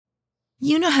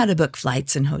You know how to book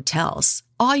flights and hotels.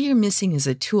 All you're missing is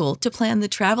a tool to plan the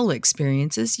travel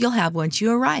experiences you'll have once you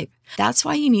arrive. That's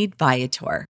why you need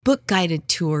Viator. Book guided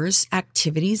tours,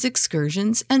 activities,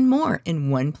 excursions, and more in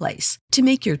one place to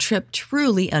make your trip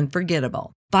truly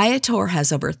unforgettable. Viator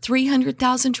has over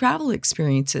 300,000 travel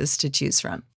experiences to choose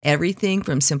from. Everything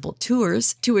from simple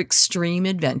tours to extreme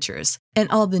adventures and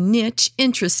all the niche,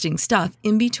 interesting stuff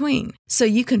in between. So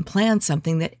you can plan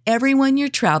something that everyone you're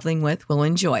traveling with will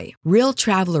enjoy. Real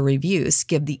traveler reviews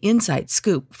give the inside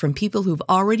scoop from people who've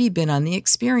already been on the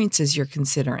experiences you're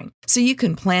considering. So you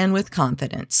can plan with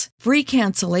confidence. Free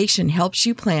cancellation helps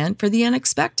you plan for the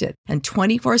unexpected. And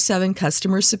 24/7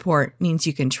 customer support means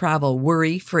you can travel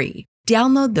worry-free.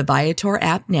 Download the Viator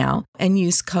app now and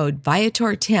use code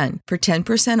Viator10 for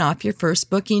 10% off your first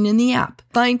booking in the app.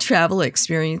 Find travel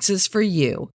experiences for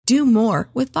you. Do more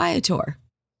with Viator.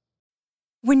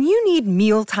 When you need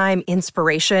mealtime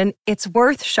inspiration, it's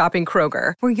worth shopping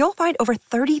Kroger, where you'll find over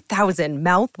 30,000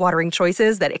 mouth-watering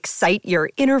choices that excite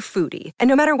your inner foodie. And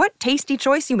no matter what tasty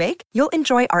choice you make, you'll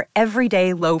enjoy our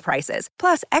everyday low prices,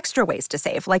 plus extra ways to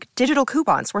save, like digital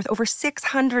coupons worth over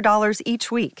 $600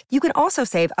 each week. You can also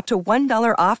save up to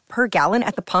 $1 off per gallon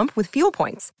at the pump with fuel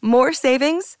points. More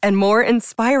savings and more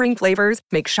inspiring flavors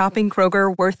make shopping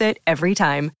Kroger worth it every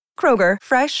time. Kroger,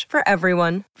 fresh for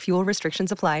everyone. Fuel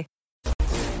restrictions apply.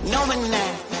 No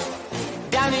man,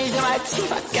 diamonds in my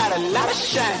teeth, I got a lot of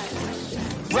shine.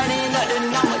 Running up the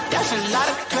number, that's a lot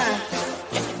of crime.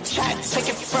 Try to take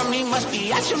it from me, must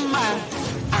be out your mind.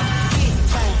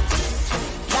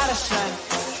 Lot of sun,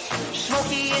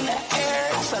 smoky in the air,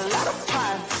 that's a lot of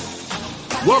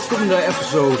pine. Welcome to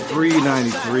episode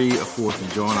 393 of Fourth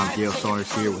and Jawn. I'm Gail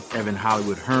Saunders here with Evan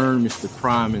Hollywood Hearn, Mr.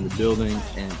 Prime in the building,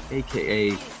 and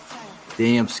AKA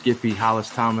Damn Skippy Hollis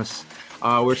Thomas.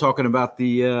 We're talking about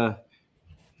the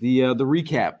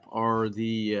recap or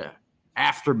the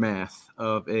aftermath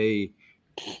of a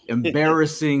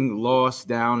embarrassing loss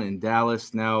down in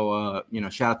Dallas. Now,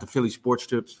 shout out to Philly Sports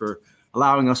Trips for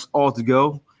allowing us all to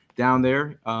go down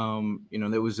there.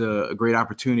 There was a great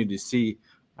opportunity to see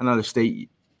another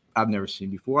state I've never seen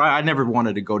before. I never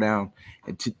wanted to go down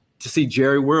and to see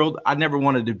Jerry World. I never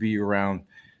wanted to be around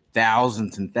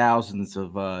thousands and thousands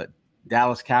of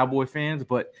Dallas Cowboy fans,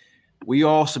 but we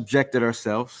all subjected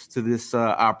ourselves to this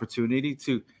opportunity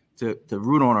to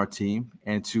root on our team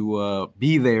and to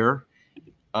be there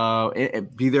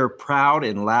proud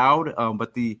and loud.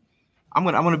 But I'm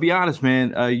gonna be honest,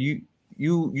 man.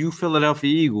 You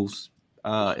Philadelphia Eagles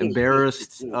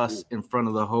embarrassed us in front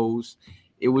of the hose.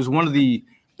 It was one of the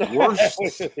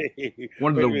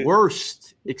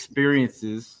worst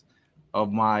experiences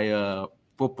of my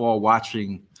football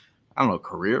watching, I don't know,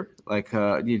 career. Like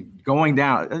going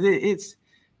down, it's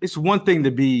one thing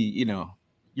to be,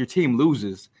 your team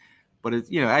loses, but it's,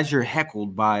 as you're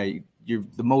heckled by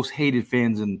the most hated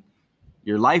fans in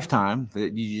your lifetime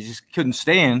that you just couldn't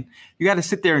stand, you got to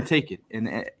sit there and take it. And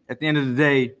at the end of the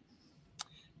day,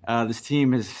 this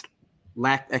team has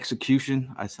lacked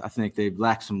execution. I think they've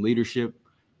lacked some leadership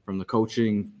from the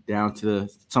coaching down to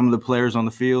some of the players on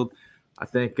the field. I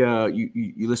think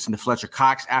you listen to Fletcher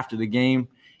Cox after the game.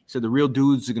 So the real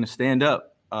dudes are going to stand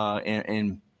up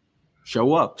and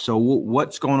show up. So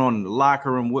what's going on in the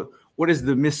locker room? What is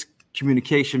the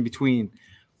miscommunication between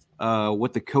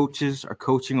what the coaches are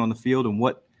coaching on the field and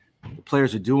what the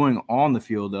players are doing on the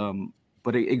field?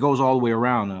 But it goes all the way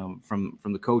around from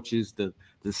the coaches, the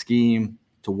scheme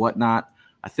to whatnot.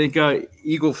 I think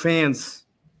Eagle fans,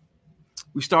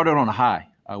 we started on a high.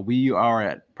 We are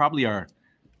at probably our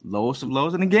lowest of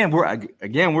lows. And again, we're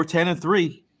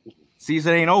 10-3.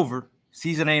 Season ain't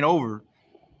over.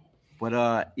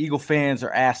 But Eagle fans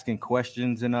are asking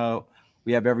questions, and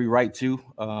we have every right to.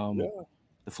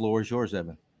 The floor is yours,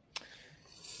 Evan.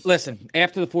 Listen,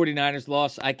 after the 49ers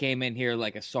loss, I came in here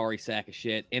like a sorry sack of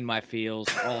shit in my feels,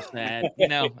 all sad.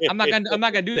 I'm not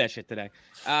gonna do that shit today.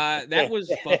 That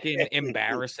was fucking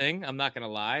embarrassing. I'm not gonna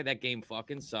lie. That game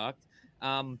fucking sucked.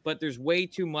 But there's way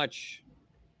too much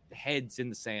heads in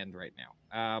the sand right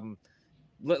now.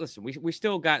 Listen, we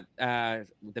still got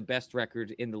the best record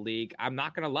in the league. I'm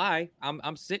not gonna lie.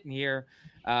 I'm sitting here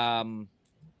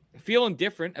feeling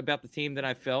different about the team than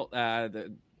I felt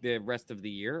the rest of the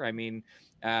year. I mean,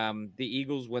 the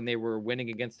Eagles, when they were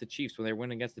winning against the Chiefs, when they were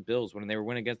winning against the Bills, when they were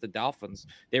winning against the Dolphins,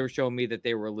 they were showing me that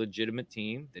they were a legitimate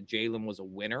team, that Jalen was a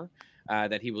winner,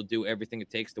 that he will do everything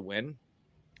it takes to win.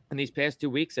 And these past 2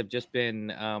 weeks have just been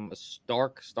a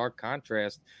stark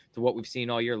contrast to what we've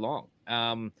seen all year long.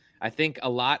 I think a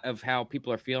lot of how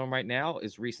people are feeling right now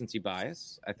is recency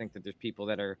bias. I think that there's people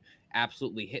that are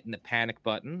absolutely hitting the panic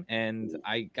button. And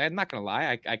I'm not going to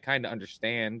lie, I kind of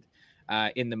understand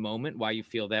in the moment why you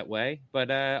feel that way. But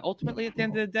ultimately, at the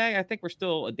end of the day, I think we're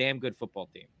still a damn good football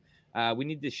team. We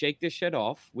need to shake this shit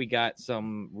off. We got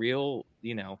some real,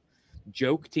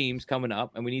 joke teams coming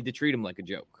up, and we need to treat them like a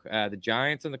joke. The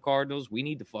Giants and the Cardinals, we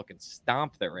need to fucking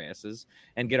stomp their asses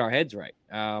and get our heads right.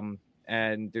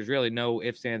 And there's really no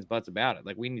ifs, ands, buts about it.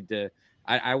 Like, we need to.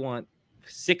 I want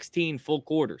 16 full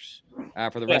quarters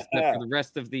for the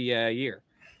rest of the year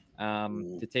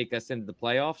to take us into the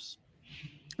playoffs.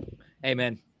 Hey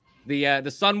man, the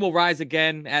sun will rise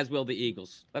again, as will the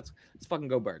Eagles. Let's fucking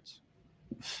go Birds.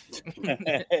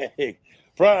 Hey,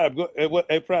 Prime,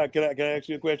 Prime, can I ask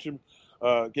you a question?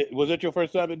 Was that your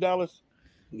first time in Dallas?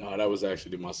 No, that was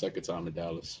actually my second time in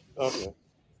Dallas. Okay.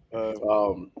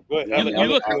 You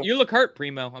look hurt,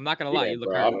 Primo. I'm not gonna lie, you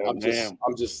look hurt.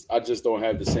 I just don't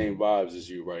have the same vibes as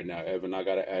you right now, Evan. I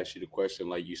gotta ask you the question,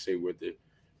 like you say,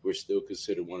 we're still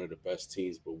considered one of the best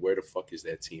teams, but where the fuck is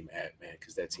that team at, man?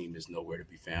 Because that team is nowhere to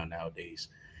be found nowadays.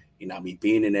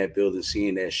 Being in that building,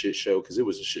 seeing that shit show, because it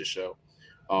was a shit show.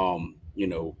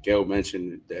 Gail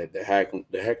mentioned that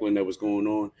the heckling that was going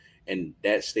on, and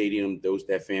that stadium,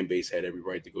 that fan base had every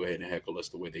right to go ahead and heckle us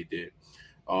the way they did.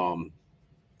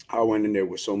 I went in there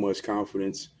with so much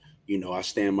confidence. I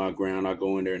stand my ground. I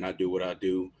go in there and I do what I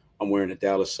do. I'm wearing a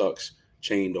Dallas Sucks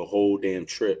chain the whole damn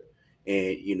trip,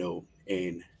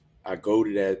 and I go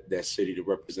to that city to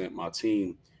represent my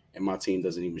team, and my team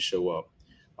doesn't even show up.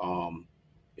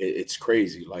 It's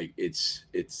crazy. Like it's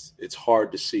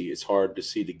hard to see. It's hard to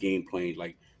see the game playing.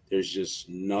 Like there's just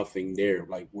nothing there.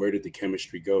 Like where did the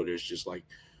chemistry go? There's just like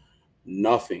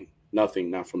nothing, not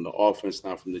from the offense,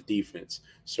 not from the defense.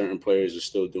 Certain players are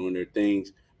still doing their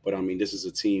things, but this is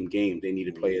a team game. They need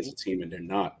to play as a team, and they're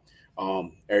not.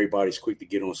 Everybody's quick to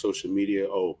get on social media.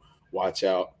 Oh, watch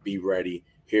out, be ready.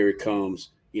 Here it comes.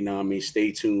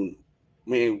 Stay tuned.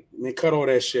 Man, cut all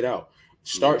that shit out.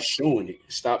 Start showing it.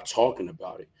 Stop talking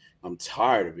about it. I'm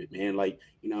tired of it, man. Like,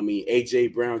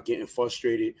 AJ Brown getting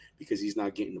frustrated because he's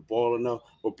not getting the ball enough.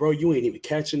 Well, bro, you ain't even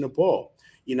catching the ball.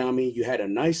 You had a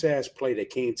nice ass play that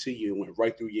came to you and went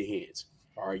right through your hands.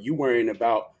 All right, you worrying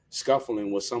about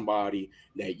scuffling with somebody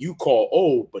that you call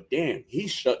old, but damn, he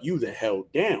shut you the hell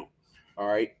down. All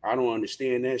right, I don't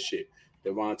understand that shit.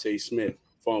 Devontae Smith,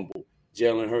 fumble.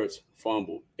 Jalen Hurts,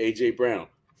 fumble. AJ Brown,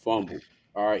 fumble.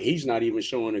 All right, he's not even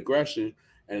showing aggression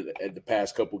at the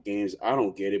past couple games. I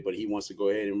don't get it, but he wants to go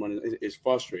ahead and run it. It's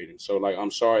frustrating. So, like,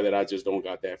 I'm sorry that I just don't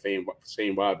got that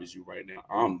same vibe as you right now.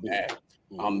 I'm mad.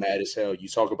 I'm mad as hell. You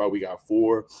talk about we got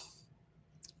 4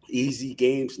 easy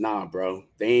games. Nah, bro,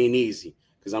 they ain't easy.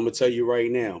 Because I'm going to tell you right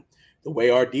now, the way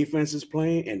our defense is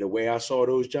playing and the way I saw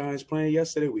those Giants playing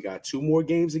yesterday, we got 2 more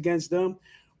games against them.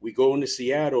 We go into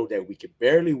Seattle that we could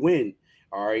barely win.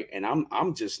 All right. And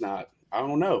I'm just not, I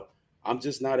don't know. I'm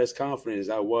just not as confident as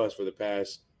I was for the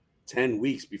past 10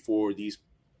 weeks before these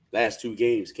last 2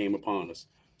 games came upon us.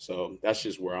 So that's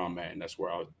just where I'm at, and that's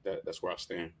where I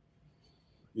stand.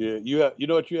 Yeah, you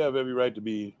know what, you have every right to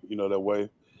be, that way.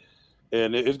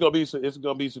 And it's gonna be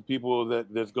some people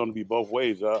that's gonna be both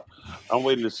ways. I'm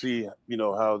waiting to see,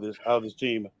 how this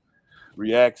team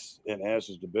reacts and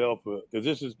answers the bell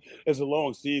because it's a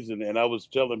long season. And I was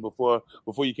telling before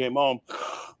you came on,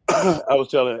 I was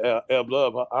telling Eb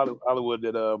Love Hollywood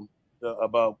that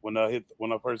about when I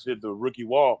first hit the rookie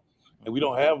wall, and we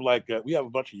don't have we have a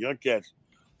bunch of young cats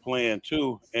playing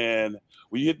too, and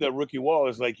when you hit that rookie wall,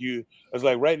 it's like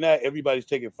right now everybody's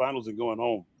taking finals and going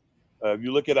home. If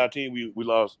you look at our team, we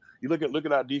lost. You look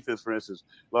at our defense, for instance.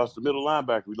 Lost the middle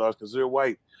linebacker. We lost Kazir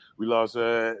White. We lost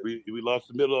we lost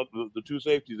the middle of the 2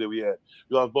 safeties that we had.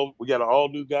 We lost both. We got all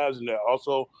new guys in there,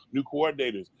 also new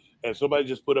coordinators. And somebody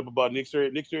just put up about Nick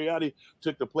Sirianni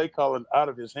took the play calling out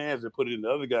of his hands and put it in the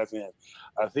other guy's hands.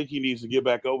 I think he needs to get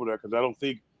back over there because I don't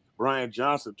think Brian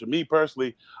Johnson. To me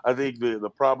personally, I think the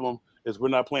problem is we're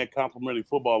not playing complementary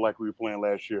football like we were playing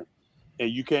last year. And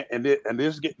you can't.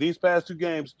 These past 2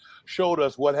 games showed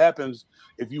us what happens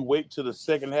if you wait to the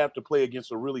second half to play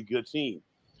against a really good team.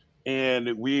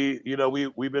 And we've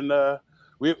been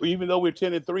even though we're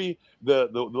 10-3,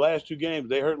 the last 2 games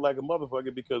they hurt like a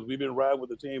motherfucker because we've been riding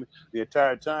with the team the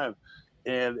entire time.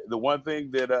 And the one thing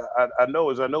that I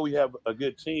know we have a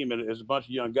good team and it's a bunch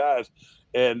of young guys.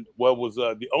 And what was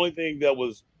the only thing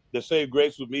that saved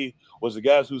grace with me was the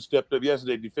guys who stepped up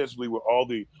yesterday defensively were all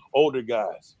the older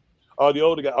guys. All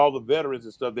the veterans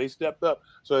and stuff, they stepped up.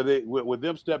 So with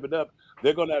them stepping up,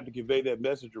 they're going to have to convey that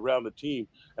message around the team.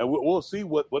 And we'll see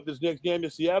what this next game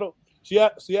in Seattle.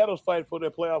 Seattle's fighting for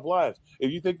their playoff lives. If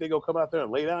you think they're going to come out there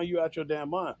and lay down, you out your damn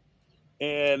mind.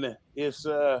 And it's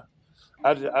I'm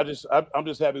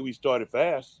just happy we started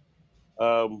fast.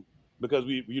 because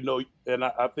and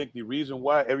I think the reason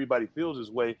why everybody feels this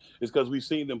way is because we've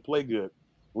seen them play good.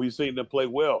 We've seen them play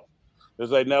well.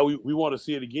 It's like now we want to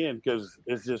see it again because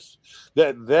it's just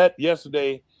that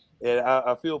yesterday, and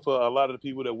I feel for a lot of the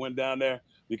people that went down there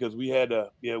because we had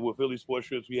with Philly Sports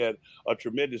Trips, we had a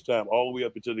tremendous time all the way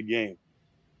up into the game.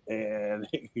 And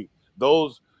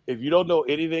if you don't know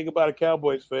anything about a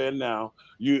Cowboys fan now,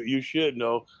 you should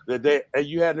know that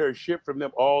you hadn't heard shit from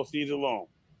them all season long.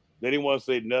 They didn't want to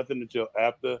say nothing until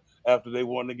after they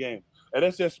won the game, and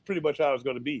that's just pretty much how it's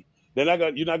going to be. You're not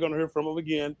going to hear from them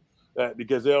again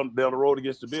because they're on the road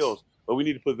against the Bills. But we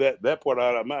need to put that part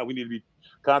out of our mind. We need to be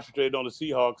concentrated on the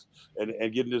Seahawks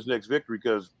and getting this next victory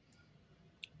because,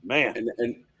 man,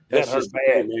 and that hurt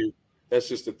bad. Man. That's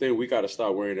just the thing. We got to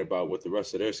start worrying about what the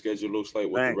rest of their schedule looks like,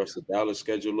 what the rest of Dallas'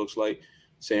 schedule looks like.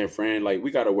 San Fran, like, we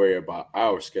got to worry about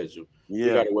our schedule. Yeah.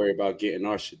 We got to worry about getting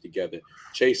our shit together.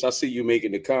 Chase, I see you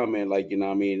making the comment, like, you know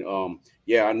what I mean?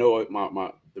 Yeah, I know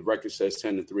the record says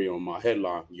 10-3 on my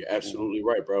headline. You're absolutely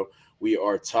right, bro. We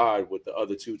are tied with the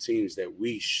other two teams that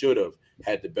we should have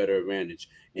had the better advantage.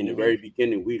 In the very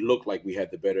beginning, we looked like we had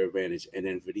the better advantage. And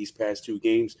then for these past two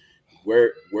games,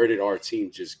 where did our team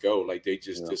just go? Like, they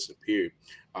just disappeared.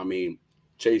 I mean,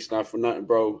 Chase, not for nothing,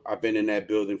 bro. I've been in that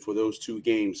building for those two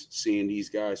games, seeing these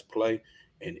guys play,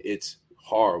 and it's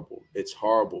horrible. It's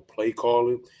horrible play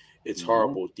calling. It's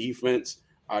horrible defense.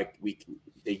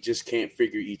 They just can't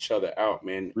figure each other out,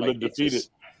 man. We look defeated.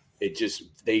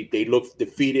 They look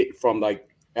defeated from, like,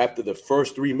 after the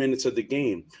first 3 minutes of the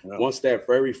game. Yeah. Once that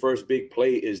very first big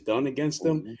play is done against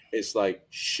them, it's like,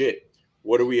 shit,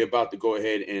 what are we about to go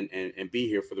ahead and be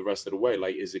here for the rest of the way?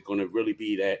 Like, is it going to really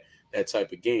be that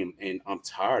type of game? And I'm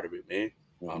tired of it, man.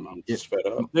 I'm just fed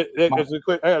up.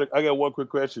 I got one quick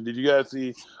question. Did you guys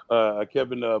see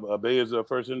Kevin Bayer's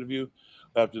first interview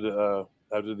after the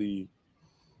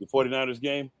 49ers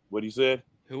game? What he said?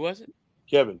 Who was it?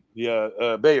 Kevin,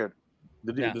 Bayer,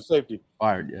 the safety.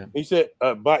 Fired, yeah. He said,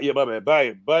 my bad.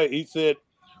 Bayer. He said,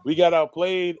 we got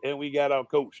outplayed and we got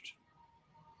outcoached.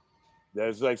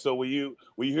 That's like, so when you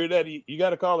hear that, you got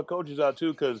to call the coaches out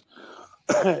too, because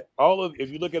if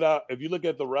you look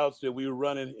at the routes that we were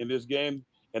running in this game,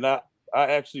 and I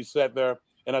actually sat there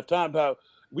and I timed out.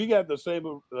 We got the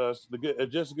same just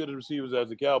as good receivers as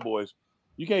the Cowboys.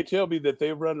 You can't tell me that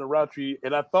they run the route tree.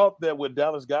 And I thought that with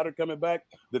Dallas Goedert coming back,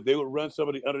 that they would run some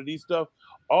of the underneath stuff.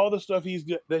 All the stuff he's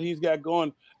got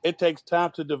going, it takes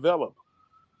time to develop.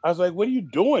 I was like, what are you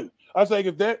doing? I was like,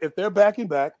 if they're backing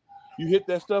back, you hit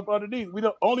that stuff underneath.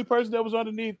 The only person that was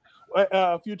underneath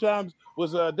a few times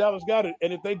was Dallas Goedert,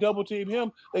 and if they double team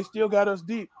him, they still got us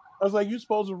deep. I was like, you're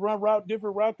supposed to run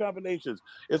different route combinations.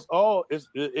 It's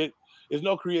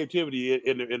no creativity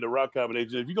in the route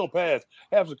combinations. If you're gonna pass,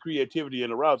 have some creativity in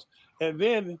the routes, and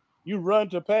then you run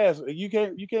to pass. You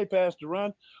can't pass to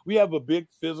run. We have a big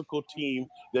physical team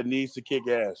that needs to kick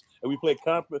ass, and we play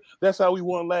That's how we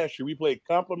won last year. We played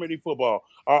complementary football.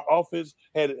 Our offense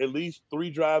had at least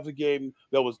 3 drives a game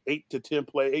that was 8 to 10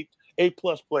 play, 8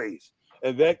 plus plays,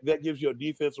 and that gives you a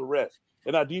defensive rest.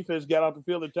 And our defense got out the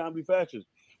field in timely fashion.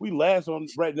 We last on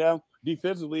right now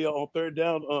defensively on third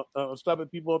down, stopping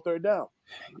people on third down.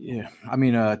 Yeah, I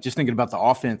mean, just thinking about the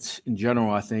offense in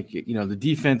general, I think the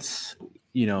defense.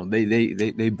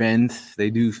 They bend. They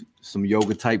do some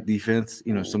yoga type defense.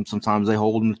 Sometimes they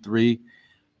hold them to 3,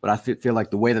 but I feel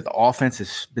like the way that the offense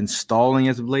has been stalling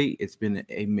as of late, it's been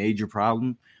a major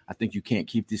problem. I think you can't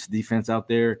keep this defense out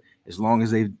there as long as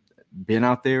they've been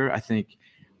out there. I think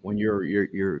when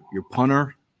your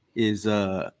punter is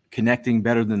connecting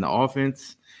better than the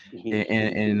offense,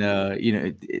 and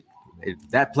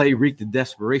that play reeked the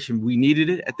desperation. We needed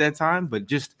it at that time, but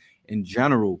just in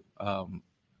general.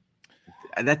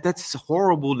 That's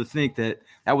horrible to think that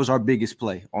was our biggest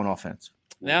play on offense.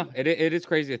 No, it is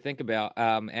crazy to think about.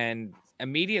 And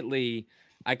immediately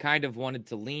I kind of wanted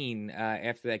to lean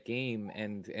after that game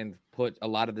and put a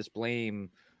lot of this blame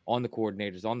on the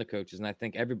coordinators, on the coaches. And I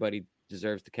think everybody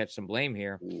deserves to catch some blame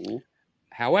here. Mm-hmm.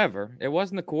 However, it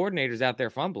wasn't the coordinators out there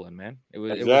fumbling, man. It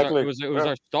was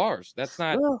our stars. That's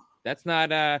not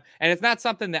and it's not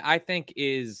something that I think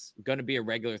is going to be a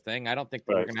regular thing. I don't think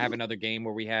that we're going to have another game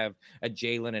where we have a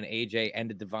Jalen and AJ and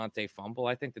a Devontae fumble.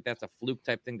 I think that that's a fluke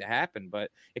type thing to happen, but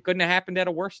it couldn't have happened at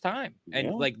a worse time.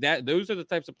 And like that, those are the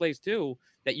types of plays too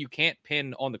that you can't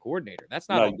pin on the coordinator. That's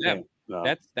not on them.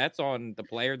 No. That's on the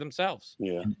player themselves.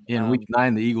 Yeah. In week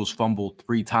 9, the Eagles fumbled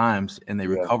 3 times and they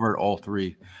recovered all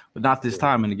 3, but not this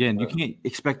time. And again, you can't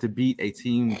expect to beat a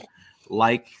team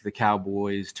like the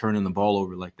Cowboys turning the ball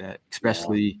over like that,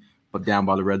 especially but down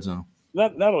by the red zone.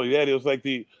 Not only that, it was like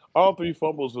all 3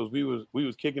 fumbles was we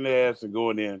was kicking their ass and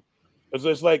going in,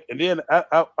 It's like, and then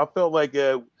I felt like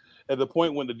at the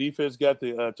point when the defense got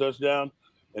the touchdown,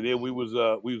 and then we was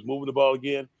moving the ball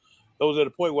again. That was at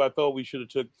a point where I thought we should have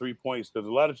took 3 points, because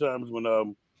a lot of times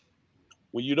when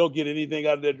you don't get anything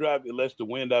out of that drive, it lets the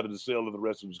wind out of the sail of the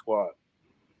rest of the squad.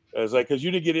 It's like, because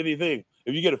you didn't get anything.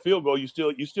 If you get a field goal, you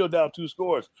still down 2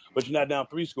 scores, but you're not down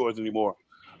 3 scores anymore.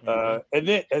 And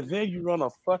then you run a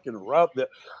fucking route that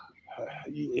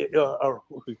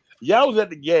y'all was at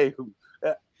the game.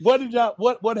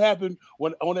 What happened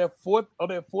when on that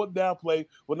fourth down play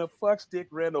when the fuck stick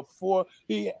ran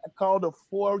he called a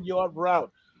 4-yard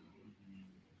route?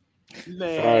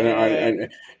 Man.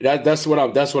 That's what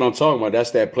I'm talking about.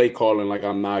 That's that play calling like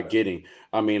I'm not getting.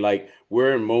 I mean, like,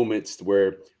 we're in moments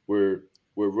where we're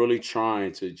really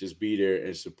trying to just be there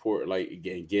and support, like,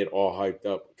 and get all hyped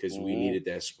up because we needed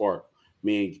that spark.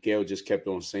 Me and Gail just kept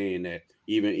on saying that.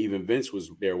 Even Vince was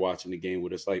there watching the game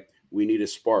with us. Like, we need a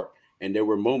spark, and there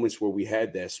were moments where we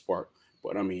had that spark,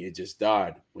 but I mean, it just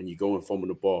died when you go and fumble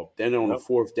the ball. Then on the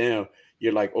fourth down,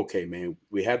 you're like, okay, man,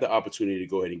 we have the opportunity to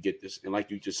go ahead and get this. And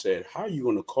like you just said, how are you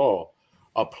going to call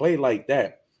a play like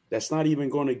that? That's not even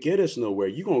going to get us nowhere.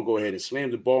 You're going to go ahead and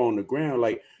slam the ball on the ground.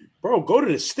 Like, bro, go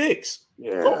to the sticks.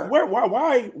 Yeah.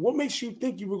 Why? What makes you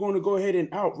think you were going to go ahead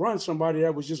and outrun somebody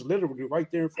that was just literally right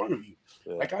there in front of you?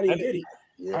 Yeah. Like, I didn't get it.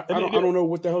 Yeah. I don't know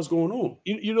what the hell's going on.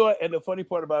 You know what? And the funny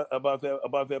part about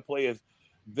that play is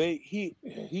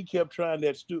he kept trying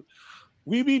that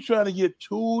we be trying to get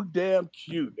too damn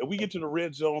cute, and we get to the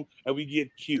red zone and we get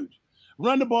cute.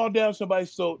 Run the ball down somebody,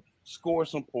 so score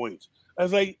some points. I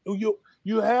was like,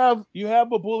 you have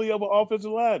a bully of an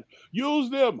offensive line. Use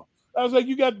them. I was like,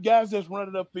 you got guys that's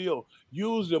running upfield.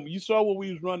 Use them. You saw when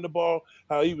we was running the ball,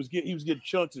 how he was getting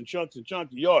chunks and chunks and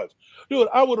chunks of yards. Dude,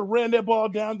 I would have ran that ball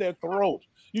down their throat.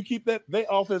 You keep they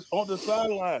offense on the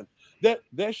sideline.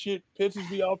 That shit pisses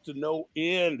me off to no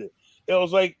end. It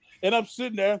was like, and I'm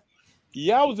sitting there.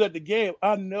 Y'all was at the game.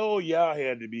 I know y'all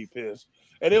had to be pissed.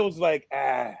 And it was like,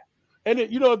 And then,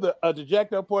 the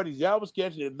jacked up parties, y'all was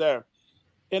catching it there.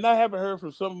 And I haven't heard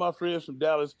from some of my friends from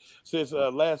Dallas since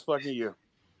last fucking year.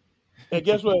 And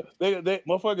guess what? They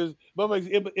motherfuckers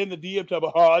in the DM talking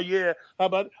about, oh yeah, how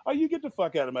about, oh, you get the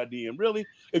fuck out of my DM. Really?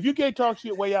 If you can't talk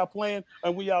shit while y'all playing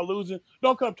and when y'all losing,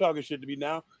 don't come talking shit to me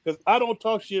now, because I don't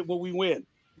talk shit when we win.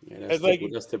 Yeah,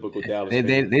 that's typical Dallas. They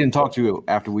didn't talk to you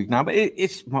after week 9, but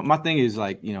it's my thing is,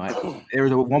 like, there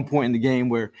was one point in the game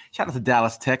where, shout out to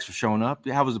Dallas Techs for showing up.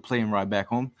 How was the plane ride back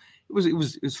home? It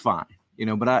was fine,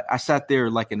 but I sat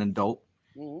there like an adult,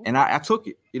 and I took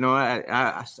it.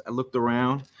 I looked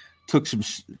around, took some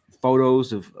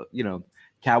photos of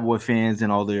Cowboy fans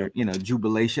and all their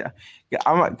jubilation,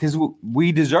 because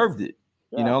we deserved it.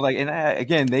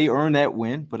 Again, they earned that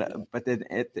win, but then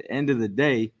at the end of the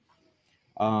day,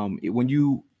 when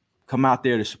you come out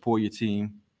there to support your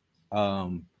team,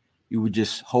 you would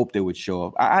just hope they would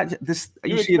show up.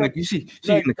 You see in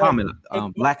the comment,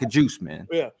 lack of juice, man.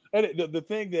 Yeah, and the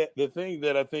thing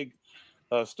that I think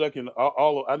stuck in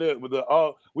all I know with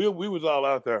we was all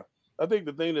out there. I think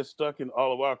the thing that stuck in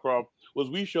all of our crowd was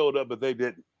we showed up, but they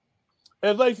didn't.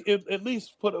 At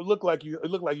least look like you're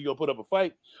gonna put up a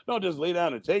fight. Don't just lay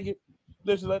down and take it.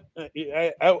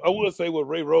 I will say what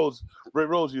Ray Rose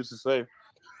used to say.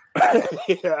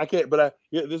 Yeah, I can't, but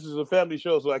this is a family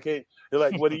show, so I can't.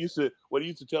 Like what he used to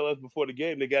tell us before the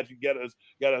game. They got us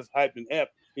hyped and amped.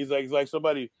 He's like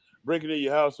somebody breaking in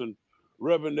your house and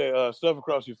rubbing their stuff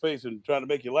across your face and trying to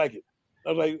make you like it. I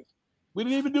was like, we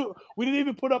didn't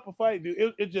even put up a fight,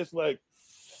 dude. It just like,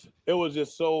 it was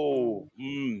just so.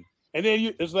 And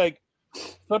then it's like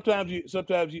sometimes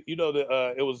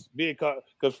it was being caught,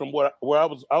 because from where I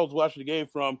was watching the game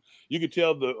from, you could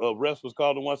tell the ref was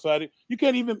called on one side. You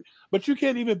can't even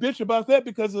bitch about that,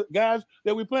 because the guys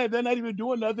that we playing, they're not even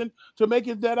doing nothing to make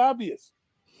it that obvious.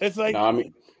 It's like,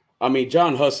 I mean,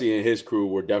 John Hussey and his crew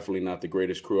were definitely not the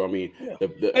greatest crew. I mean,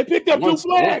 they picked up 2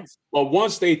 flags. But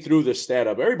once they threw the stat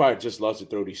up, everybody just loves to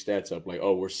throw these stats up. Like,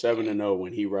 oh, we're 7-0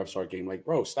 when he refs our game. Like,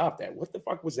 bro, stop that. What the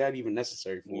fuck was that even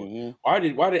necessary for? Mm-hmm.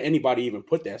 Why did anybody even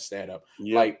put that stat up?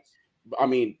 Yeah. Like, I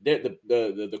mean,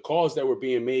 the calls that were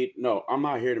being made. No, I'm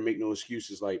not here to make no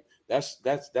excuses. Like, that's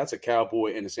a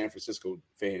Cowboy and a San Francisco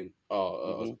fan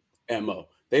MO.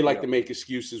 They like to make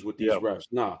excuses with these refs.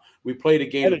 Nah, we play the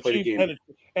game.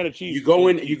 And a Chiefs. You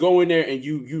go in there, and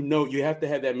you have to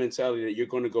have that mentality that you're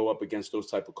going to go up against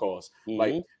those type of calls. Mm-hmm.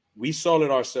 Like, we saw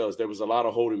it ourselves. There was a lot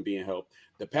of holding being held.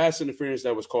 The pass interference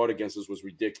that was called against us was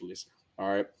ridiculous. All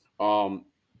right.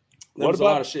 There was a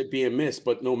lot of shit being missed,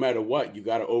 but no matter what, you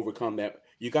got to overcome that.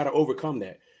 You got to overcome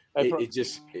that.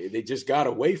 they just got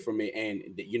away from it, and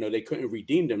they couldn't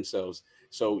redeem themselves.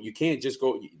 So you can't just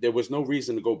go. There was no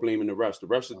reason to go blaming the refs. The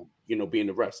refs are being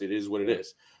the refs. It is what it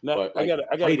is. Now, but I got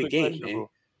play a the quick game, question man.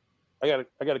 I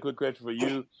got a quick question for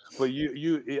you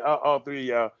all three of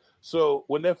y'all. So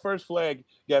when that first flag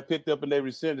got picked up and they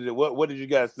rescinded it, what did you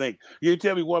guys think? You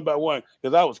tell me one by one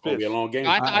because I was pissed. Gonna be a long game.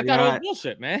 I thought it was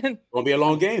bullshit, man. Gonna be a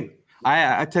long game.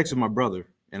 I texted my brother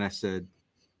and I said,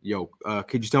 "Yo,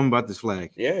 could you tell me about this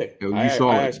flag?" Yeah, Yo, I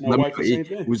asked my wife the same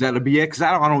thing. Was that a BX? Because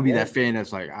I don't want to be that fan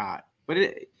that's like, but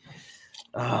it. It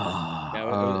was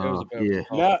a bit of a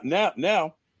call.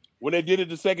 Now, when they did it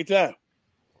the second time.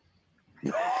 I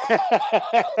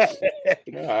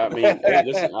mean, hey,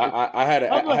 listen, I had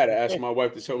to ask my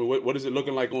wife to tell me what is it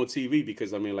looking like on TV,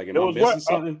 because I mean, like, am I missing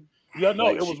something? Yeah, no,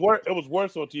 it was worse. It was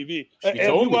worse on TV. And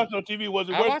you watched on TV, was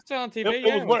it worse? I watched it on TV.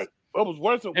 It was worse. It was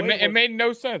worse. It made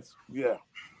no sense. Yeah,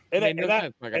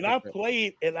 I've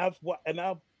played, and I've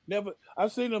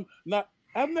seen them not.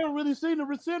 I've never really seen them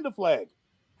rescind the flag.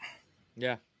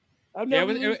 Yeah.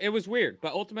 It was weird,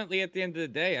 but ultimately at the end of the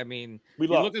day, I mean, you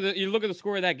look at the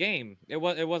score of that game. It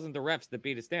wasn't the refs that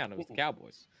beat us down; it was the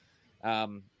Cowboys.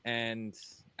 And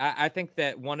I think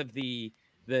that one of the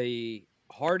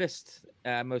hardest,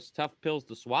 most tough pills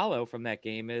to swallow from that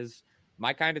game is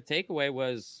my kind of takeaway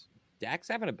was Dak's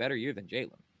having a better year than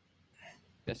Jalen.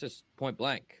 That's just point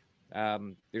blank.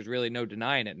 There's really no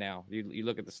denying it now. You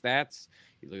look at the stats,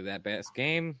 you look at that best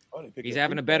game. He's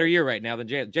having a better year right now than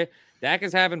Jalen. Dak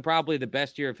is having probably the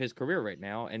best year of his career right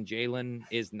now, and Jalen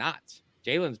is not.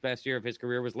 Jalen's best year of his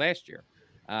career was last year.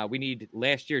 We need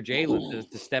last year Jalen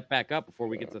to step back up before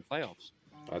we get to the playoffs.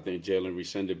 I think Jalen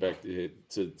rescinded back to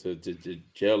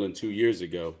Jalen 2 years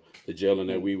ago, the Jalen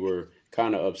that we were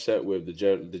kind of upset with, the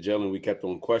Jalen we kept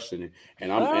on questioning,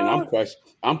 and I'm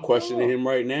questioning him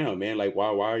right now, man. Like, why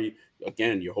are you,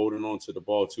 again, you're holding on to the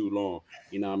ball too long?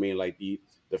 You know what I mean? Like the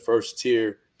first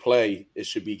tier play, it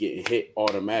should be getting hit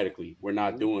automatically. We're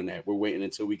not doing that. We're waiting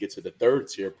until we get to the third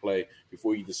tier play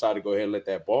before you decide to go ahead and let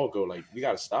that ball go. Like, we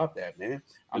got to stop that, man.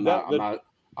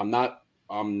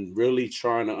 I'm really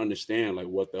trying to understand, like,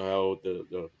 what the hell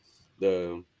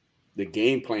the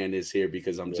game plan is here,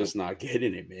 because I'm just not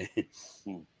getting it, man.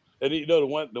 And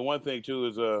the one thing too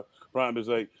is Prime is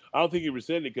like, I don't think he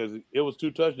rescinded because it was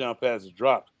 2 touchdown passes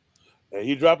dropped, and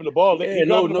he dropping the ball. Yeah,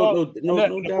 no doubt.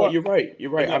 You're right.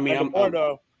 I mean,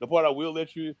 the part I will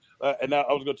let you, and now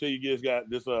I was gonna tell you guys got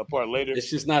this part later. It's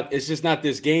just not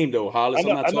this game though, Hollis.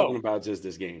 I'm not talking about just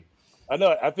this game. I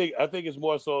know. I think it's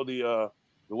more so the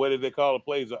way that they call the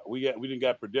plays. We didn't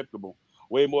got predictable,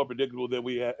 way more predictable than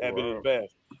we have been in the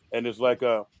past. And it's like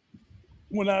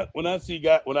when I see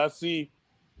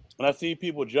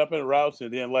people jumping routes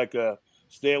and then like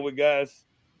staying with guys,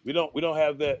 we don't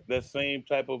have that same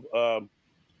type of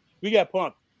we got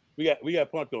punked. We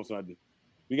got punked on Sunday.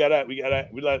 We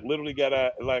literally got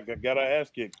our ass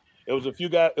kicked. It was a few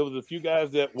guys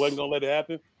that wasn't gonna let it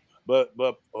happen, but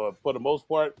for the most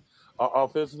part,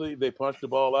 offensively, they punched the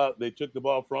ball out. They took the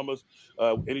ball from us.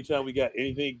 Anytime we got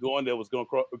anything going that was going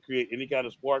to create any kind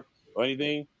of spark or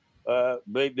anything,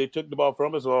 they took the ball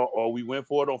from us, or we went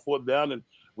for it on 4th down, and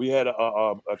we had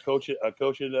a coaching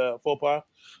faux pas.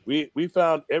 We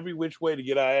found every which way to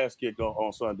get our ass kicked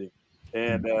on Sunday,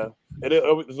 and it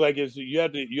was like you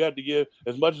have to give,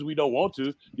 as much as we don't want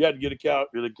to, you have to get the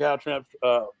Caltrans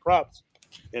props,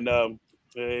 and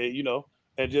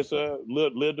and just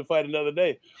live to fight another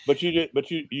day. But you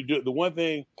do the one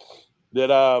thing that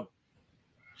I'm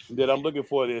looking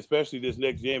for, especially this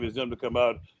next game, is them to come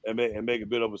out and make a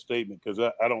bit of a statement, because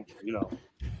I don't,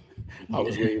 I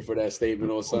was waiting for that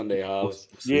statement on Sunday, Hollis.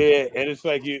 Yeah, and it's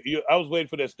like I was waiting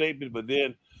for that statement, but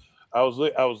then I was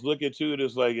looking to it.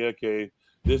 It's like, okay,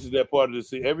 this is that part of the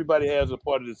season. Everybody has a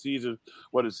part of the season.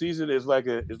 Well, the season is like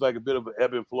a bit of an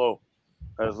ebb and flow.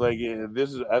 I was like, yeah,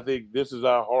 I think this is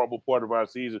our horrible part of our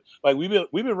season. Like we've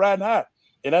been riding high,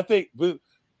 and I think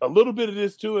a little bit of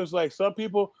this too is like some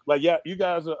people, like, yeah, you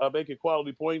guys are making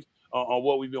quality points on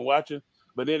what we've been watching,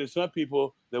 but then there's some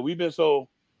people that we've been so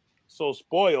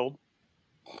spoiled.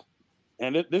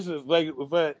 And this is like,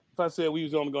 if I said we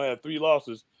was only gonna have 3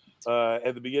 losses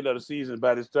at the beginning of the season,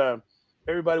 by this time,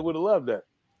 everybody would have loved that,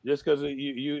 just because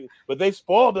you. But they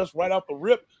spoiled us right off the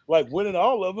rip, like winning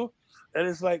all of them. And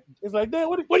it's like, damn,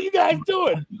 what are you guys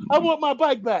doing? I want my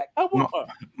bike back.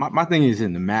 My thing is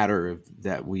in the matter of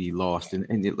that we lost,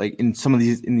 and like in some of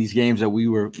these games that we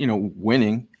were,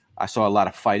 winning. I saw a lot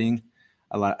of fighting.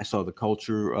 I saw the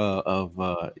culture of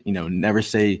never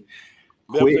say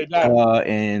quit,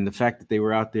 and the fact that they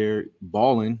were out there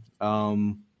balling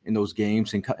in those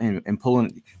games and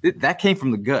pulling, that came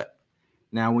from the gut.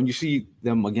 Now, when you see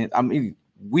them again, I mean,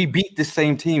 we beat the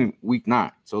same team week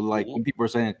 9. So like when people are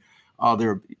saying,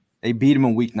 oh, they beat them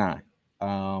in week 9.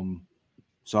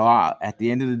 So at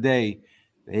the end of the day,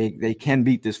 they can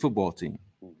beat this football team.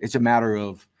 It's a matter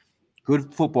of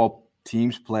good football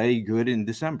teams play good in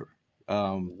December.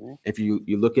 If you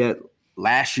look at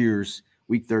last year's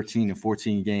week 13 and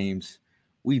 14 games,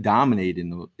 we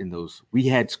dominated in those. We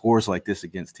had scores like this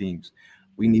against teams.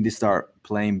 We need to start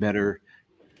playing better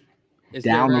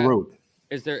down the road.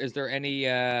 Is there any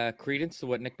credence to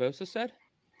what Nick Bosa said?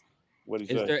 What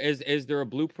is there a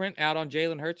blueprint out on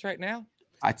Jalen Hurts right now?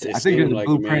 I think there's a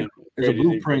blueprint. There's a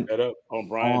blueprint on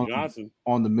Brian Johnson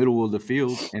on the middle of the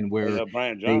field and where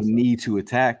they need to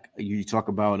attack. You talk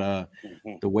about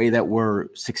the way that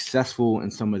we're successful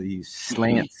in some of these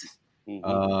slants,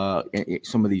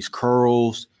 some of these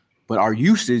curls, but our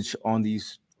usage on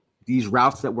these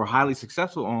routes that we're highly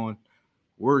successful on,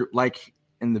 we're like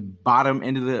in the bottom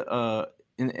end of the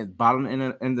in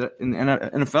the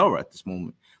NFL right at this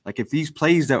moment. Like if these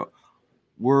plays that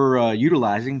we're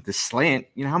utilizing the slant,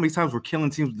 you know how many times we're killing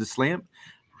teams with the slant?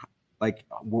 Like,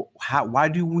 why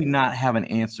do we not have an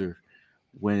answer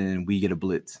when we get a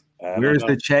blitz? Where's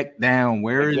the check down?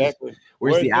 Where's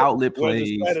the outlet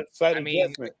plays?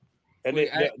 And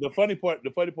the funny part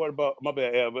about my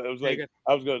bad, it was like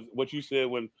what you said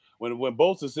when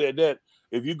Bosa said that.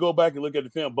 If you go back and look at the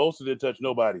film, Bosa didn't touch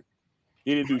nobody.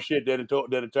 He didn't do shit that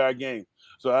entire game.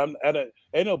 So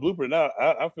ain't no blueprint now.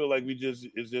 I feel like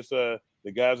the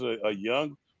guys are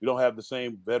young. We don't have the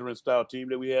same veteran style team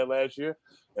that we had last year,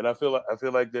 and I feel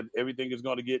like that everything is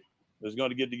going to get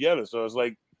together. So it's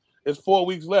like it's 4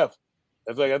 weeks left.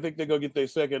 It's like I think they're going to get their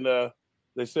second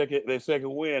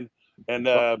win, and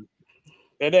that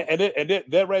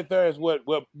right there is what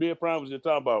me and Prime was just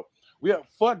talking about.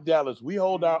 Fuck Dallas. We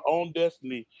hold our own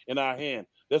destiny in our hand.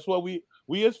 That's what we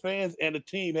as fans and the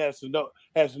team has to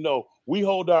know. We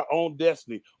hold our own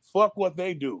destiny. Fuck what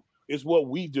they do. It's what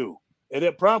we do. And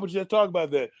then Prime was just talking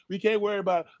about that. We can't worry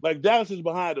about like Dallas is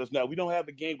behind us now. We don't have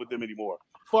the game with them anymore.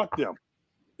 Fuck them.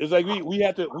 It's like we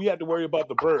have to worry about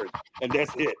the bird, and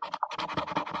that's it.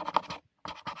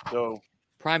 So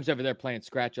Prime's over there playing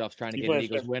scratch offs, trying to get an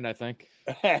Eagles win, I think.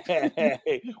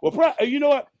 Well, Prime, you know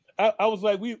what? I was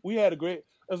like, we had a great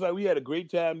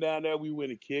time down there. We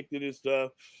went and kicked it and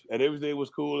stuff, and everything was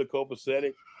cool and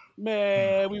copacetic.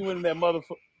 Man, we went in that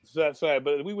motherfucker. Sorry,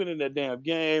 but we went in that damn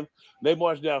game. They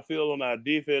marched downfield on our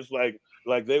defense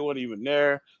like they weren't even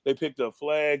there. They picked up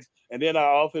flags, and then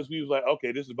our offense, we was like,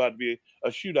 okay, this is about to be a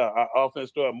shootout. Our offense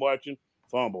started marching,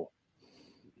 fumble.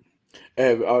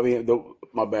 And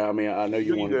my bad. I mean, I know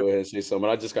you want to go ahead and say something,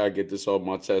 but I just gotta get this off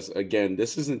my chest. Again,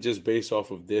 this isn't just based off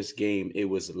of this game. It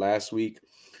was last week,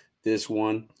 this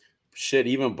one. Shit,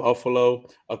 even Buffalo,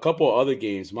 a couple of other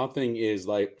games. My thing is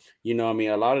like, a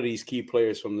lot of these key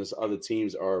players from this other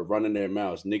teams are running their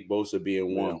mouths. Nick Bosa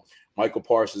being one, Michael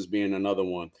Parsons being another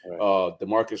one,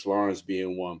 DeMarcus Lawrence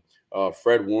being one,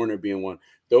 Fred Warner being one.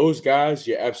 Those guys,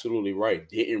 you're absolutely right,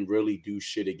 didn't really do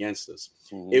shit against us.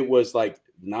 Mm-hmm. It was like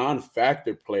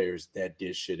non-factor players that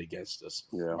did shit against us.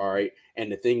 Yeah. All right. And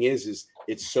the thing is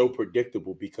it's so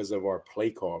predictable because of our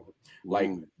play calling. Mm-hmm.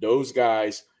 Like those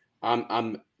guys,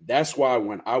 that's why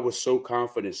when I was so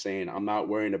confident saying I'm not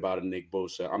worrying about a Nick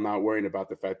Bosa, I'm not worrying about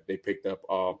the fact that they picked up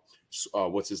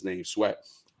what's his name, Sweat.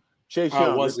 Chase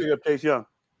Young. Chase Young.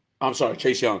 I'm sorry,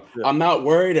 Chase Young. Yeah. I'm not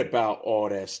worried about all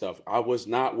that stuff. I was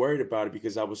not worried about it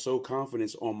because I was so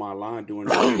confident on my line doing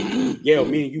it. Yeah,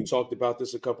 me and you talked about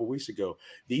this a couple weeks ago.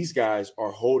 These guys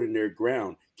are holding their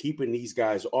ground, keeping these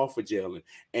guys off of Jalen,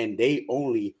 and they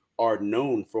only are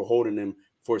known for holding them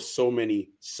for so many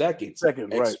seconds,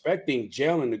 expecting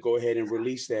Jalen to go ahead and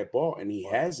release that ball, and he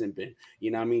hasn't been.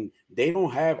 They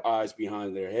don't have eyes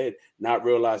behind their head, not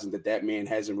realizing that man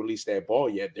hasn't released that ball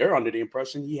yet. They're under the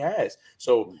impression he has.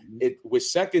 So with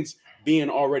seconds being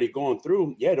already going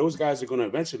through, those guys are going to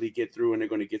eventually get through, and they're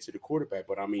going to get to the quarterback.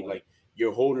 But like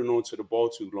you're holding on to the ball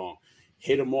too long.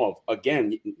 Hit them off.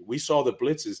 Again, we saw the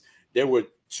blitzes. There were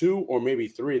 2 or maybe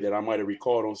 3 that I might have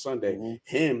recalled on Sunday. Mm-hmm.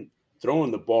 Him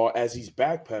throwing the ball as he's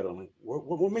backpedaling.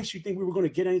 What makes you think we were going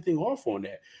to get anything off on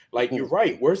that? Like, you're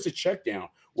right. Where's the check down?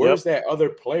 Where's that other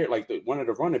player, like one of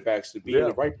the running backs, to be in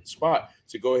the right spot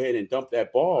to go ahead and dump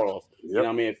that ball off?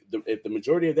 Yep. If the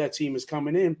majority of that team is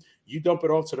coming in, you dump it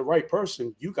off to the right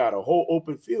person, you got a whole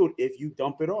open field if you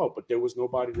dump it off. But there was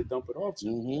nobody to dump it off to.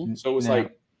 Mm-hmm. So it's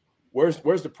like, where's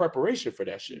the preparation for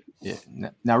that shit? Yeah.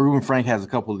 Now, Ruben Frank has a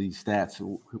couple of these stats,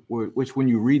 which when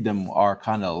you read them are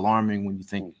kind of alarming when you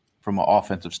think from an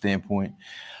offensive standpoint.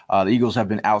 The Eagles have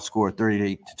been outscored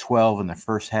 38-12 in the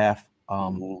first half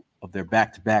of their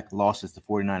back-to-back losses to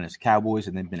 49ers Cowboys,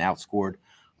 and they've been outscored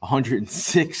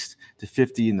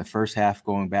 106-50 in the first half,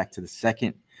 going back to the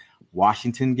second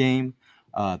Washington game.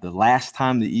 The last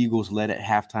time the Eagles led at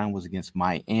halftime was against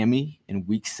Miami in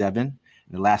Week 7. And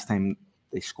the last time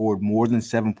they scored more than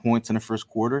 7 points in the first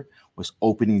quarter was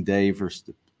opening day versus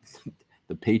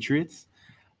the Patriots.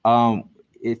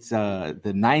 It's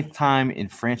the ninth time in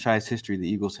franchise history the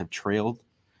Eagles have trailed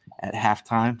at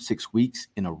halftime 6 weeks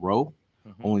in a row.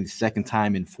 Only the second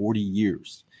time in 40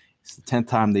 years. It's the 10th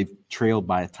time they've trailed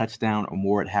by a touchdown or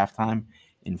more at halftime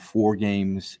in 4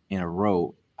 games in a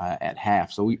row at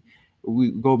half. So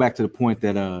we go back to the point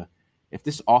that if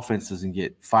this offense doesn't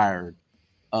get fired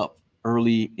up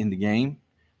early in the game,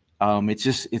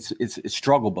 it's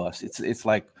struggle bus. It's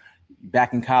like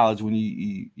back in college when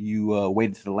you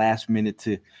waited to the last minute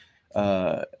to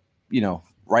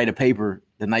write a paper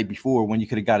the night before when you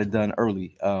could have got it done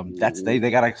early. They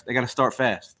gotta start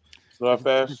fast. Start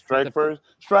fast, strike first,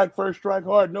 strike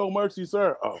hard, no mercy,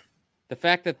 sir. Oh. The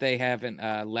fact that they haven't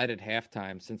led at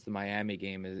halftime since the Miami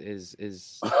game is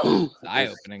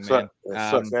eye-opening, man.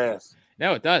 It sucks ass.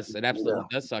 No, it does. It absolutely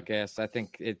does suck ass. I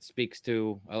think it speaks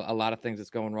to a lot of things that's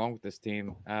going wrong with this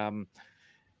team.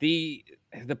 The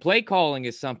play calling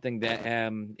is something that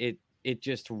it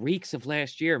just reeks of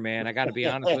last year, man. I got to be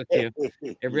honest with you.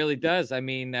 It really does. I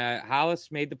mean,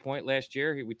 Hollis made the point last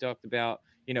year. We talked about,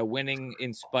 winning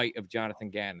in spite of Jonathan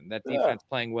Gannon. That defense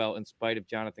playing well in spite of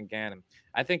Jonathan Gannon.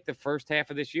 I think the first half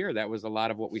of this year, that was a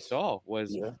lot of what we saw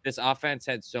was this offense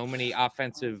had so many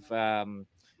offensive,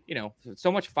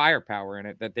 so much firepower in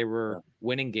it that they were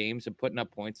winning games and putting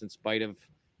up points in spite of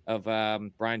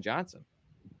Brian Johnson.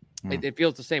 It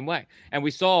feels the same way. And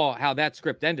we saw how that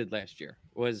script ended last year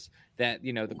was that,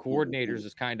 the coordinators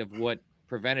is kind of what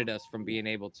prevented us from being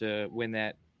able to win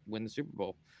the Super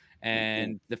Bowl.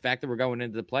 And the fact that we're going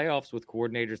into the playoffs with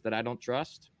coordinators that I don't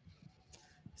trust,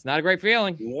 it's not a great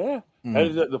feeling. Yeah.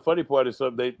 And the funny part is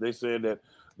something they said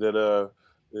that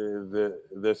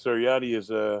Sirianni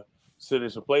is sitting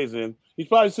some plays in. He's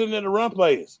probably sitting in the run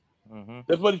plays.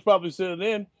 That's what he's probably sitting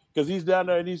in because he's down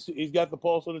there and he's got the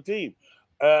pulse of the team.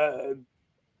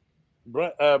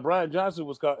 Brian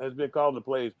Johnson has been calling the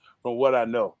plays from what I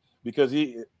know because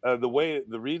the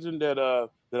reason that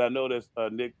I know that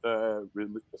Nick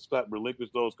Scott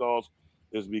relinquished those calls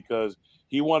is because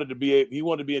he wanted to be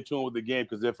in tune with the game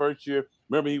because their first year,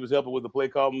 remember he was helping with the play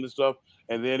calling and stuff,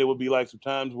 and then it would be like some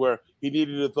times where he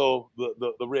needed to throw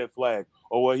the red flag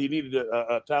or where he needed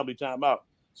a timely timeout.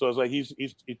 So it's like he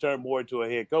turned more into a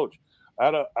head coach.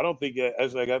 I don't think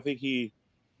I think he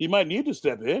might need to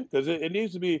step in because it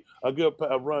needs to be a good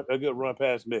run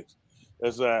pass mix.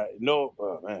 It's no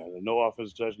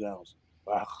offensive touchdowns.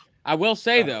 Wow. I will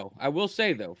say though,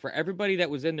 for everybody that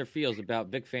was in their feels about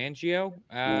Vic Fangio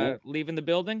leaving the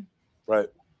building, right?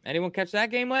 Anyone catch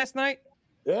that game last night?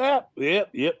 Yep.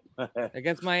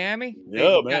 Against Miami, they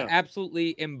got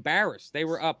absolutely embarrassed. They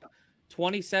were up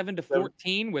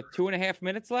 27-14 with 2.5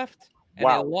 minutes left, and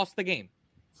they lost the game.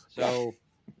 So.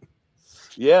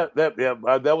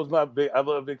 That was my big. I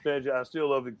love Vic Fangio. I still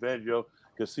love Vic Fangio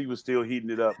because he was still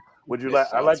heating it up. Would you like?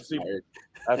 I like to see.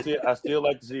 I still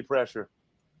like to see pressure.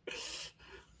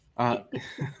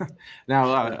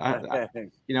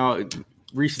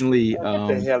 Recently, get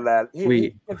the hell out.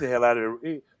 Get the hell out of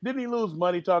here. Didn't he lose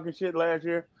money talking shit last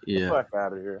year? Yeah. Get the fuck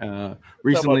out of here.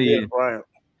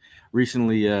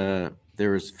 Recently,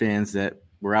 there was fans that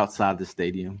were outside the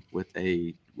stadium with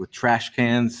trash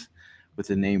cans with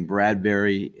the name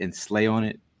Bradbury and Slay on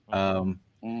it.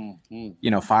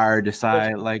 Fire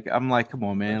decide. Like I'm like, come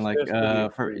on, man.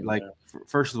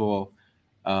 First of all,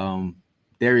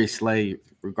 Darius Slay,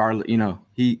 regardless,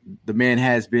 the man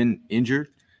has been injured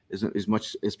as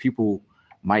much as people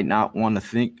might not want to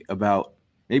think about.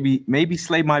 Maybe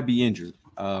Slay might be injured.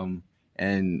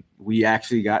 And we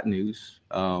actually got news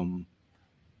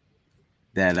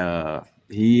that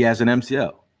he has an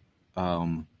MCL,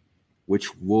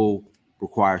 which will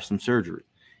require some surgery.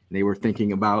 And they were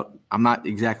thinking about, I'm not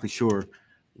exactly sure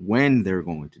when they're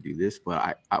going to do this,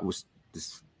 but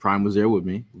this Prime was there with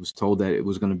me. It was told that it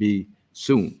was going to be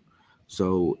soon.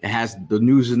 So the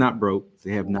news is not broke.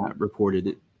 They have not reported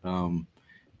it.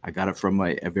 I got it from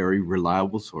a very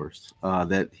reliable source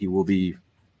that he will be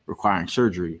requiring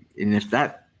surgery. And if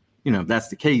that's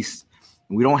the case,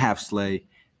 and we don't have Slay,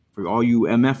 for all you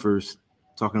MFers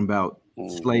talking about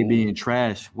Slay being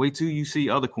trash, wait till you see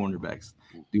other cornerbacks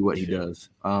do what he does.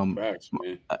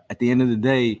 At the end of the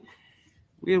day,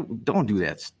 we don't do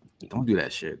that. Don't do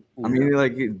that shit. I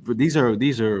mean, these are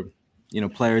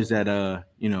players that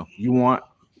you want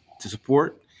to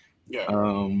support. Yeah.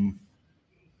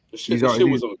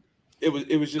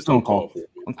 It was just uncalled for.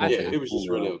 It was just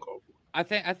really uncalled for. I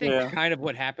think kind of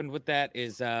what happened with that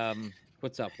is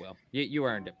what's up, Will? You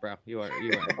earned it, bro. You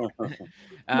earned it.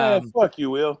 Man, fuck you,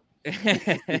 Will. Next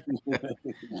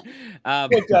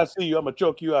I see you, I'm gonna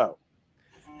choke you out.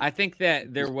 I think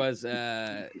that there was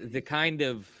the kind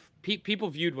of people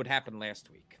viewed what happened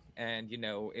last week, and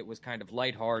it was kind of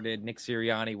lighthearted. Nick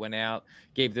Sirianni went out,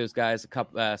 gave those guys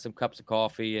some cups of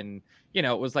coffee, and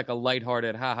it was like a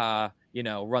lighthearted, haha,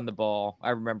 run the ball.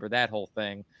 I remember that whole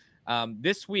thing.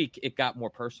 This week it got more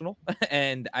personal,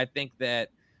 and I think that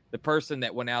the person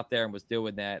that went out there and was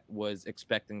doing that was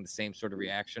expecting the same sort of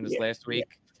reaction as last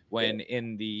week. When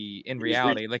in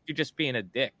reality, like, you're just being a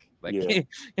dick, like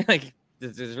like.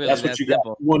 This is really That's what you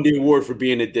simple. got. You won the award for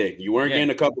being a dick. You weren't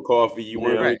getting a cup of coffee. You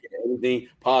weren't getting anything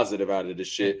positive out of the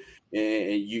shit.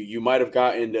 And you might have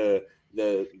gotten the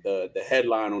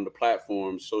headline on the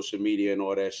platform, social media, and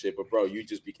all that shit. But bro, you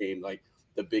just became like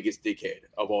the biggest dickhead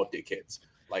of all dickheads.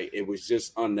 Like, it was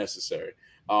just unnecessary.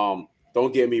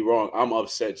 Don't get me wrong. I'm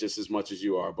upset just as much as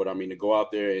you are. But I mean, to go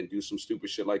out there and do some stupid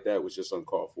shit like that was just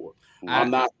uncalled for. I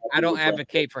don't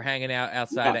advocate for hanging out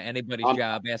outside of anybody's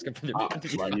job asking for their I'm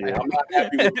not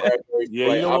happy with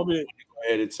Bradbury. I'm going to go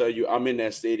ahead and tell you, I'm in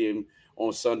that stadium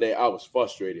on Sunday. I was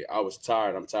frustrated. I was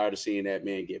tired. I'm tired of seeing that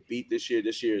man get beat this year.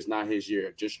 This year is not his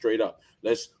year. Just straight up.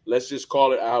 Let's just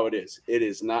call it how it is. It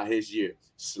is not his year.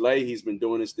 Slay, he's been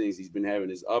doing his things. He's been having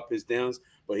his his downs,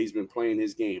 but he's been playing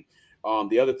his game.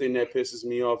 The other thing that pisses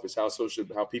me off is how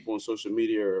people on social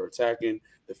media are attacking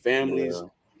the families.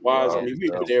 Wives. I mean, we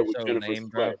were there with Jennifer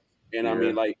Slay, and I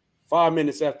mean, like 5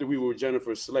 minutes after we were with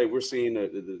Jennifer Slay, we're seeing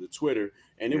the Twitter,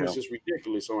 and it was just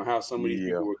ridiculous on how some of these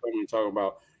people were coming and talking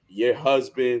about your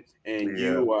husband and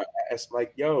you are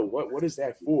like, yo, what is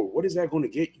that for? What is that going to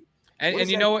get you? And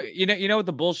you know what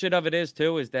the bullshit of it is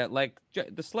too, is that like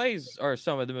the Slays are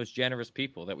some of the most generous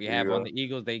people that we have on the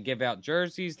Eagles. They give out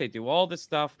jerseys, they do all this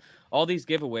stuff, all these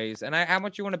giveaways. And how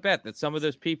much you want to bet that some of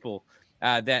those people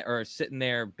that are sitting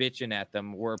there bitching at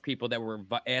them were people that were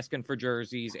asking for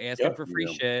jerseys, asking for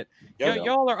free shit.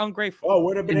 Y'all are ungrateful. Oh,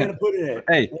 where the banana pudding at?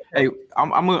 Hey, I'm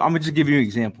gonna just give you an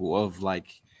example of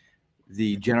like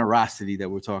the generosity that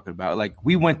we're talking about. Like,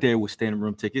 we went there with standing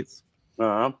room tickets.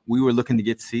 We were looking to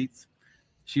get seats.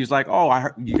 She was like, "Oh, I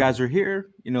heard you guys are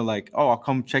here. Like, oh, I'll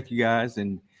come check you guys."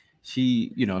 And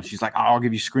she, she's like, "Oh, I'll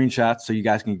give you screenshots so you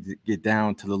guys can get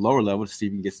down to the lower level to see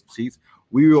if you can get some seats."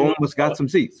 We almost got some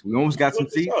seats. We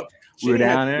were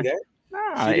down there.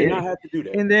 Nah, she did not have to do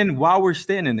that. And then while we're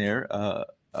standing there,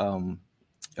 one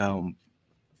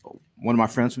of my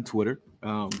friends from Twitter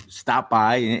stopped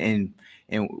by and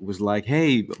was like,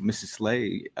 "Hey, Mrs.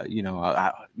 Slay,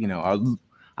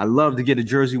 I love to get a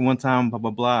jersey one time, blah, blah,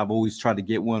 blah. I've always tried to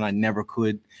get one. I never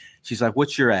could." She's like,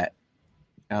 "What's your at?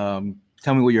 Tell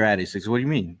me what your at is." I said, "What do you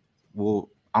mean?" "Well,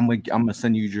 I'm gonna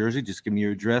send you a jersey. Just give me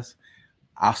your address.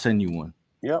 I'll send you one."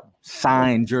 Yep.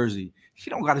 Signed jersey.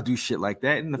 She don't got to do shit like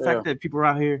that. And the fact that people are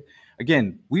out here,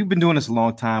 again, we've been doing this a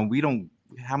long time. We don't,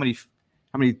 how many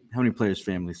players'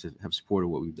 families have supported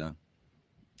what we've done?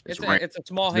 It's a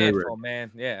small handful, man.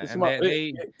 Yeah.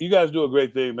 And you guys do a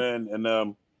great thing, man.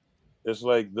 And it's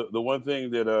like the one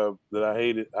thing that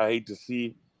I hate to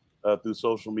see through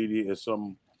social media is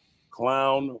some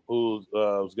clown who's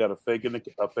got a fake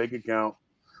account.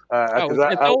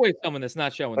 It's always someone that's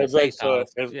not showing their face.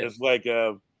 It's like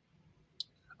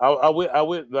I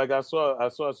went like I saw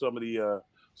some of the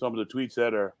tweets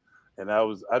at her, and I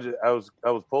was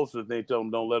posting. They tell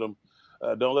them don't let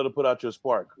them put out your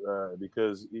spark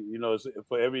because it's,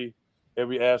 for every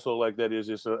asshole like that is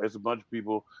it's a bunch of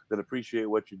people that appreciate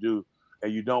what you do,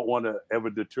 and you don't want to ever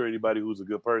deter anybody who's a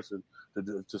good person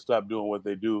to stop doing what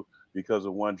they do because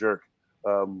of one jerk.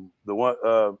 The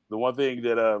one thing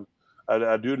that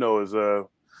I do know is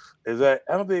that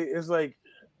I don't think it's like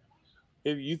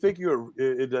if you think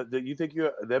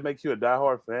that makes you a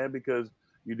diehard fan because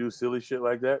you do silly shit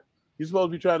like that. You're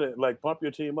supposed to be trying to like pump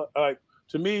your team up. Like,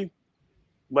 to me,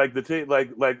 like the team,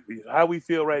 like how we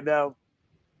feel right now.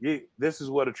 This is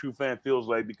what a true fan feels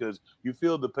like because you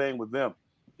feel the pain with them,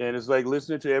 and it's like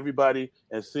listening to everybody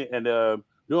and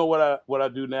doing what I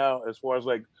do now as far as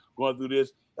like going through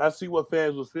this. I see what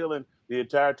fans was feeling the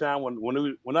entire time when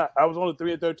I was on the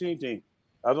 3-13 team.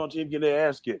 I was on the team getting their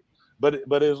ass kicked, but it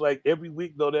was like every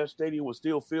week though that stadium was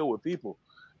still filled with people,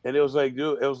 and it was like,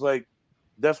 dude, it was like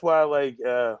that's why like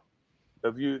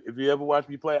if you ever watch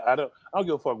me play, I don't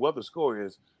give a fuck what the score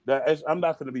is. I'm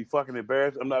not going to be fucking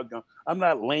embarrassed. I'm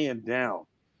not laying down.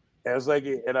 And it's like,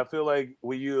 and I feel like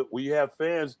when you have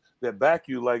fans that back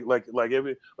you like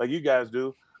you guys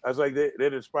do, I was like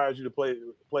that inspires you to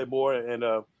play more and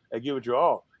give it your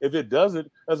all. If it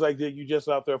doesn't, I was like, then you just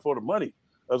out there for the money.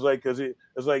 I was like, because it's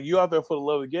like you out there for the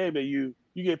love of the game and you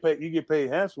get paid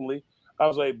handsomely. I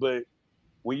was like, but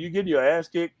when you get your ass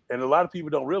kicked, and a lot of people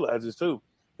don't realize this too,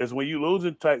 is when you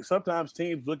losing. Sometimes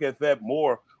teams look at that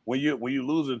more when you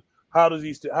losing. How does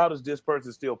this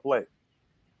person still play?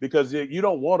 Because you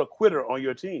don't want a quitter on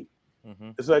your team.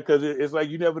 Mm-hmm. It's like because it's like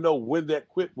you never know when that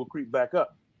quit will creep back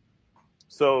up.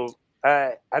 So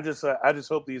I just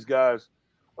hope these guys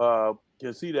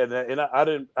can see that. And I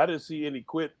didn't see any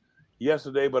quit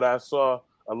yesterday, but I saw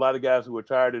a lot of guys who were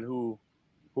tired and who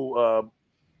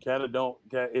kind of don't.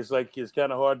 It's like it's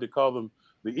kind of hard to call them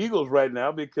the Eagles right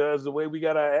now because the way we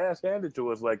got our ass handed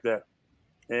to us like that.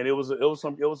 And it was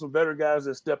some veteran guys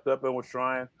that stepped up and was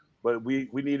trying, but we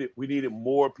needed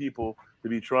more people to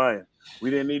be trying. We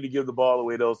didn't need to give the ball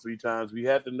away those 3 times. We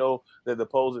had to know that the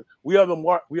opposing we are the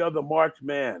March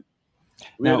man.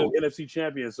 We are the NFC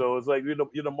champions, so it's like you're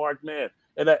the marked man.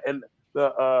 And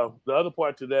the other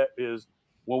part to that is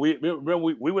when we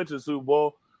went to the Super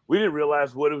Bowl, we didn't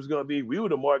realize what it was going to be. We were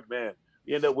the marked man.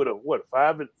 We ended up with a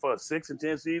 5 for 6 and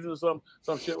 10 season or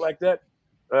some shit like that.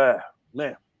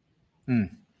 Man.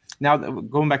 Now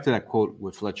going back to that quote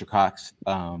with Fletcher Cox,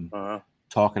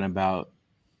 talking about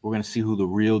we're going to see who the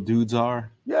real dudes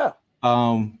are. Yeah.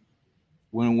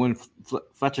 When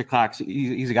Fletcher Cox,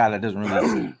 he's a guy that doesn't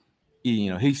really.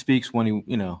 He speaks when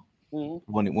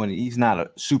when he's not a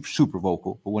super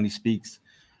vocal, but when he speaks,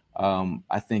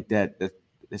 I think that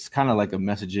it's kind of like a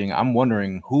messaging. I'm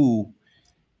wondering who,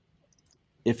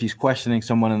 if he's questioning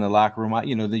someone in the locker room. That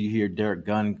you hear Derek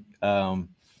Gunn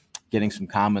getting some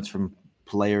comments from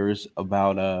players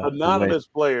about anonymous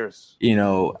players. I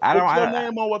don't. Put your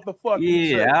name on what the fuck.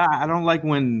 Yeah, I don't like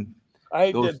when. I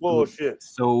hate that bullshit.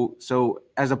 So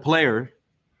as a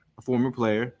former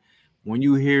player. When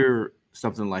you hear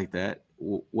something like that,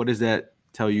 what does that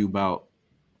tell you about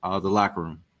the locker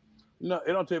room? No,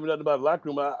 it don't tell me nothing about the locker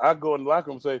room. I go in the locker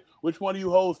room and say, which one of you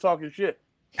hoes talking shit?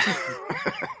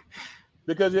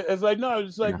 Because it's like, no,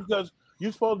 it's like because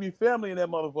you're supposed to be family in that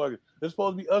motherfucker. It's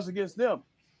supposed to be us against them.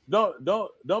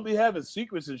 Don't be having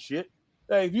secrets and shit.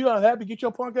 Hey, if you're not happy, get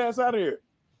your punk ass out of here.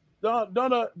 Don't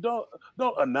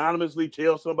anonymously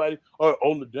tell somebody or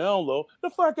on the down low. The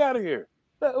fuck out of here.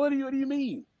 What do you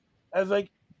mean?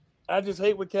 I just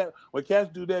hate when cats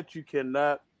do that. You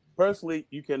cannot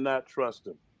trust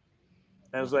them.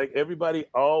 And it's like everybody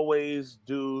always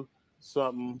do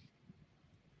something.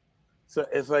 So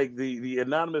it's like the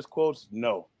anonymous quotes.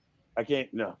 No, I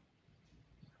can't. No,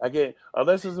 I can't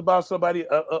unless it's about somebody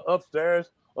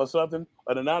upstairs or something.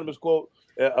 An anonymous quote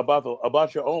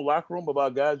about your own locker room,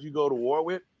 about guys you go to war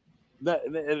with.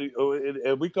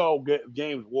 And we call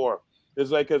games war. It's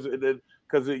like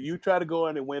because you try to go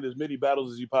in and win as many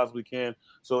battles as you possibly can.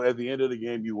 So at the end of the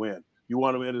game, you win. You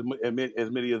want to win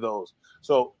as many of those.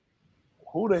 So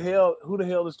who the hell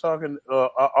is talking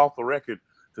off the record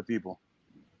to people?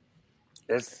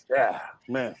 It's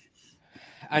man.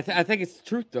 I think it's the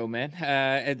truth though, man.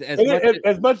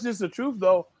 As much as it's the truth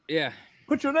though. Yeah.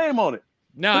 Put your name on it.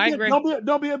 No, I agree.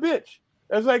 Don't be a bitch.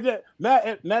 It's like that.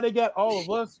 Now they got all of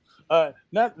us.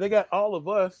 Now they got all of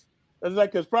us. It's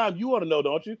like because Prime, you want to know,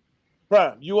 don't you?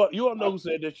 Prime, you want to know who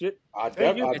said this shit? I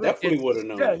definitely would have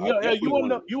known. Yeah, you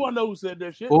want to know who said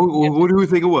that shit? Who do you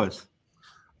think it was?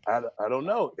 I don't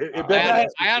know. I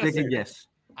honestly guess.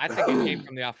 I think it came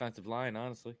from the offensive line,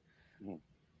 honestly.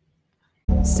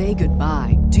 Say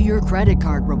goodbye to your credit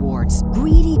card rewards.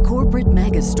 Greedy corporate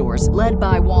mega stores, led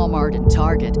by Walmart and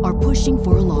Target, are pushing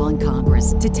for a law in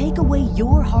Congress to take away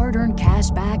your hard-earned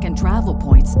cash back and travel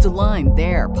points to line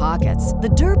their pockets. The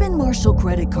Durbin-Marshall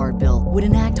credit card bill would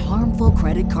enact harmful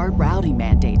credit card routing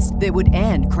mandates that would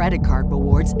end credit card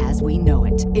rewards as we know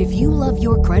it. If you love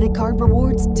your credit card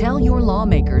rewards, tell your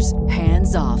lawmakers,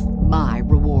 hands off my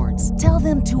rewards. Tell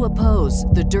them to oppose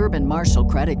the Durbin-Marshall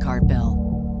credit card bill.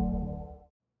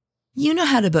 You know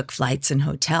how to book flights and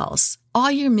hotels.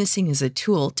 All you're missing is a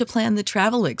tool to plan the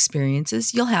travel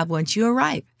experiences you'll have once you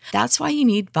arrive. That's why you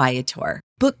need Viator.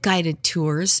 Book guided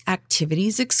tours,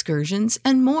 activities, excursions,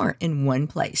 and more in one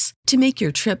place to make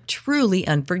your trip truly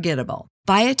unforgettable.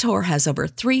 Viator has over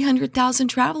 300,000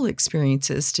 travel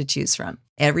experiences to choose from.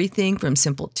 Everything from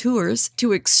simple tours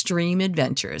to extreme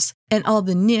adventures and all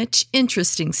the niche,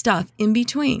 interesting stuff in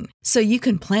between. So you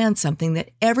can plan something that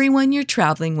everyone you're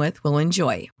traveling with will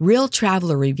enjoy. Real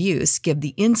traveler reviews give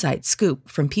the inside scoop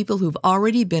from people who've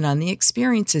already been on the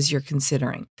experiences you're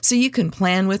considering. So you can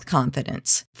plan with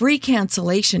confidence. Free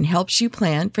cancellation helps you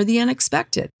plan for the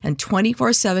unexpected. And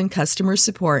 24/7 customer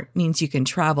support means you can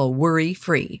travel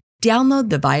worry-free. Download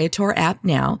the Viator app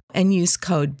now and use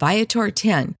code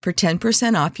Viator10 for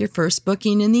 10% off your first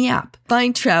booking in the app.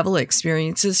 Find travel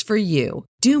experiences for you.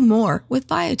 Do more with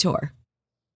Viator.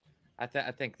 I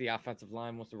think the offensive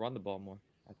line wants to run the ball more.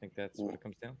 I think that's what it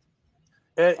comes down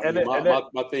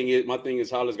to. My thing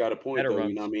is Hollis got a point Better though. runs.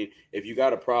 You know what I mean? If you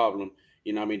got a problem,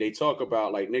 you know what I mean? They talk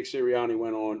about, like, Nick Sirianni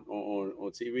went on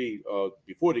TV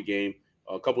before the game,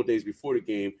 a couple of days before the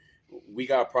game. We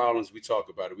got problems. We talk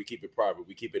about it. We keep it private.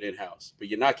 We keep it in-house. But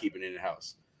you're not keeping it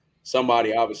in-house.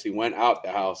 Somebody obviously went out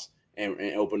the house and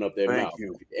opened up their mouth.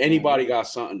 If anybody got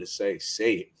something to say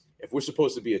it. If we're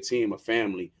supposed to be a team, a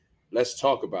family, let's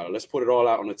talk about it. Let's put it all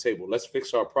out on the table. Let's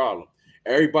fix our problem.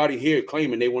 Everybody here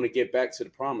claiming they want to get back to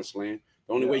the promised land.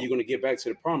 The only way you're going to get back to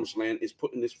the promised land is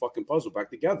putting this fucking puzzle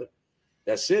back together.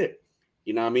 That's it.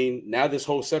 You know what I mean? Now this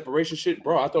whole separation shit,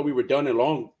 bro, I thought we were done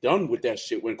with that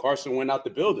shit when Carson went out the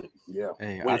building. Yeah.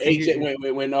 Hey, When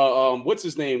AJ when what's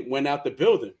his name went out the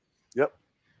building. Yep.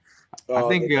 I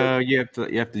think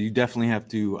you definitely have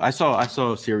to. I saw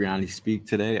Sirianni speak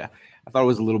today. I thought it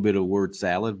was a little bit of word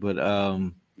salad, but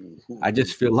I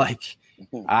just feel like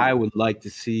I would like to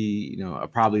see,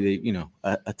 probably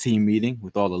a team meeting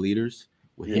with all the leaders,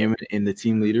 with him and the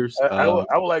team leaders. I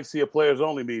would like to see a players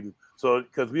only meeting. So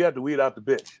because we have to weed out the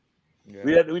bitch.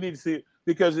 Yeah. We need to see,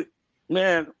 because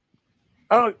man,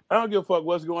 I don't give a fuck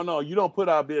what's going on. You don't put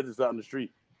our business out in the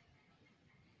street.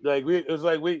 It's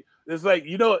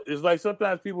like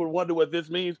sometimes people wonder what this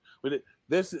means, but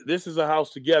this is a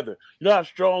house together. You know how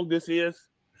strong this is?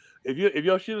 If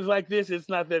your shit is like this, it's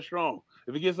not that strong.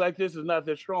 If it gets like this, it's not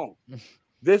that strong.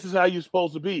 This is how you're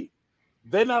supposed to be.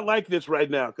 They're not like this right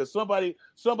now because somebody's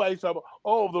talking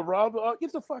about, the Rob,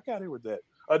 get the fuck out of here with that.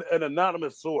 An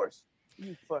anonymous source.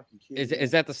 You fucking kidding.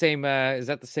 Is that the same? Is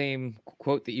that the same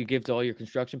quote that you give to all your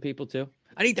construction people too?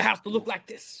 I need the house to look like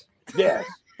this. Yes.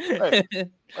 I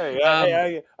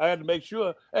had to make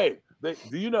sure. Hey,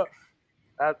 do you know?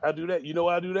 I do that. You know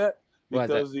why I do that?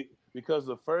 Because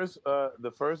the first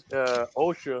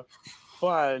OSHA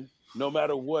fine, no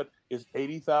matter what, is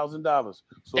 $80,000.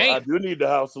 So damn. I do need the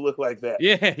house to look like that.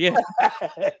 Yeah.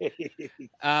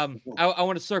 I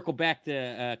want to circle back to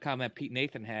a comment Pete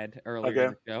Nathan had earlier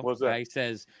in the show. What's that? He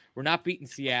says, we're not beating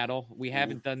Seattle. We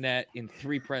haven't done that in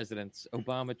 3 presidents,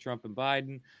 Obama, Trump, and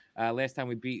Biden. Last time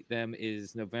we beat them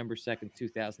is November 2nd,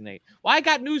 2008. Well, I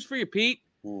got news for you, Pete.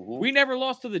 Mm-hmm. We never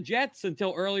lost to the Jets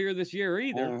until earlier this year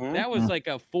either. Mm-hmm. That was like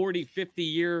a 40, 50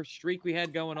 year streak we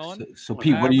had going on. So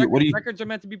Pete, what do you records are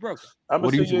meant to be broken. I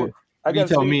got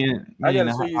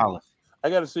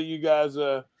to see you guys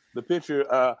the picture.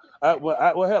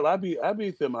 I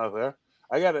beat them out there.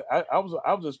 I was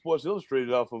in Sports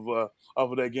Illustrated off of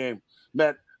that game.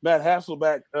 Matt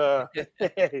Hasselbeck I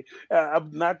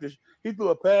knocked it. He threw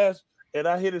a pass and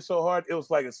I hit it so hard it was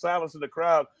like a silence in the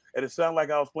crowd. And it sounded like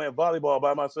I was playing volleyball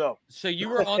by myself. So you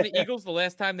were on the Eagles the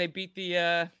last time they beat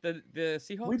the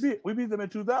Seahawks? We beat them in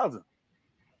 2000.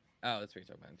 Oh, that's what you're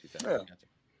talking about, in 2000.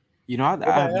 Yeah.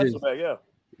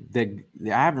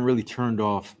 I haven't really turned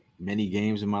off many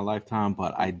games in my lifetime,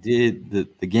 but I did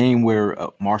the game where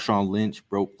Marshawn Lynch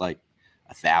broke like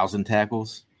 1,000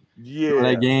 tackles. Yeah,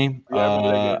 that game.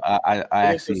 I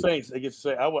actually against the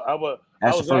Saints.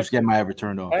 That's the first game I ever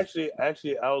turned off. Actually,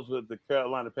 I was with the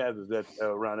Carolina Panthers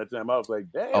around that time. I was like,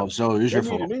 damn. Oh, so it was your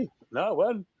fault. Me. No, it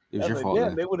wasn't. It was your fault.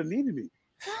 Damn, they would have needed me.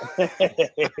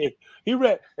 He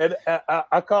ran, and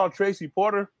I called Tracy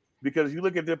Porter because you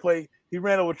look at their play. He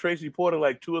ran over Tracy Porter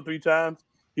like 2 or 3 times.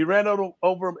 He ran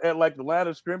over him at like the line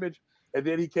of scrimmage, and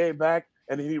then he came back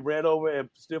and he ran over and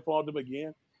stiff-armed him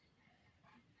again.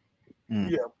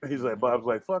 Yeah, he's like, Bob's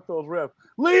like, fuck those refs.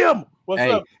 Liam, what's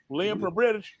up? Liam from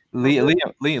British.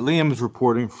 Liam is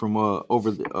reporting from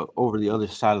over the other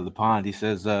side of the pond. He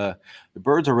says the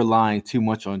Birds are relying too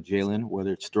much on Jalen,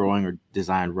 whether it's throwing or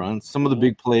design runs. Some of the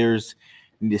big players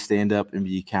need to stand up and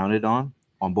be counted on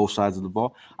both sides of the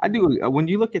ball. I do. When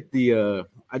you look at the,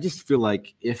 I just feel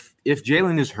like if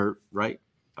Jalen is hurt, right,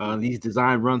 these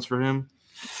design runs for him.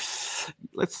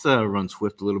 Let's run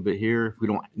Swift a little bit here. If we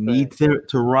don't need to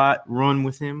run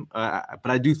with him, but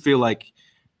I do feel like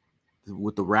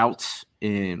with the routes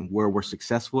and where we're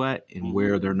successful at and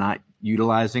where they're not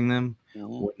utilizing them,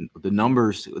 the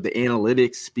numbers, the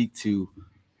analytics speak to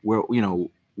where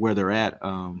they're at.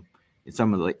 And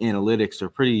some of the analytics are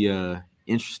pretty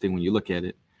interesting when you look at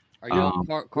it. Are you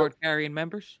card carrying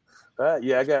members?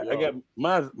 Yeah, I got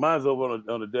mine's over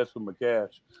on the desk with my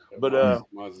cash, but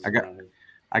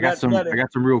I got some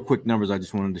real quick numbers I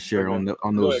just wanted to share on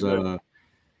those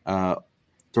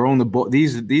throwing the ball.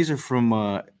 These are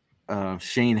from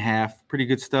Shane Half. Pretty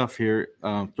good stuff here.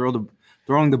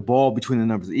 Throwing the ball between the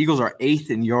numbers. The Eagles are 8th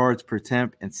in yards per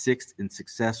attempt and 6th in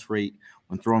success rate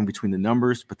when throwing between the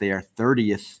numbers, but they are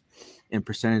 30th in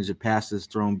percentage of passes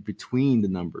thrown between the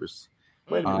numbers.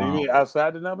 Wait a minute, you mean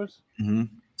outside the numbers? Mm-hmm.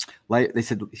 Like he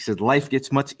said, life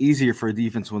gets much easier for a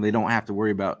defense when they don't have to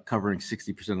worry about covering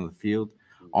 60% of the field.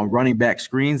 On running back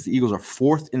screens, the Eagles are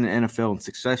 4th in the NFL in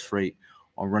success rate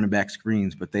on running back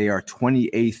screens, but they are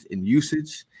 28th in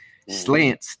usage.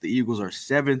 Slants, the Eagles are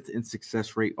 7th in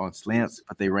success rate on slants,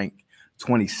 but they rank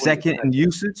 22nd in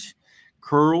usage.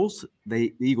 Curls,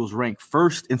 the Eagles rank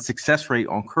 1st in success rate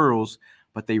on curls,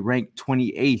 but they rank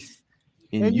 28th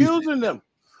in using them.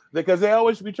 Because they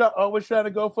always try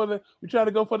to go for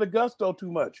the gusto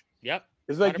too much. Yep.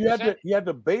 It's like 100%. you have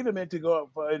to bait them into go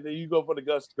for, and then you go for the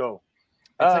gusto.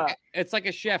 It's like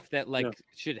a chef that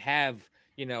should have,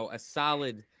 a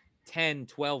solid 10,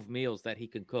 12 meals that he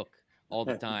can cook all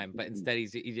the time, but instead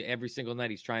he's every single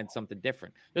night he's trying something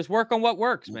different. Just work on what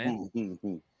works, man.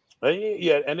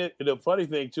 Yeah, and the funny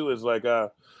thing too is like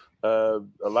a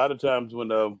lot of times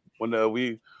when I'm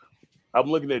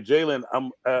looking at Jalen.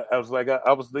 I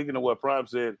was thinking of what Prime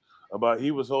said about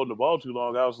he was holding the ball too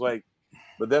long. I was like,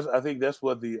 but I think that's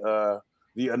what the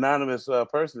anonymous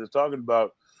person is talking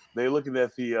about. They're looking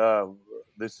at the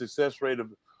success rate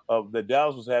of that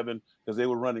Dallas was having because they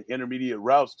were running intermediate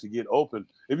routes to get open.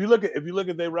 If you look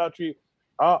at their route tree,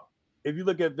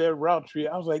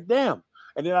 I was like, damn.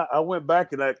 And then I went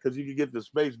back and because you can get the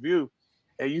space view.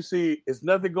 And you see, it's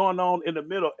nothing going on in the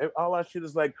middle. All that shit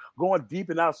is like going deep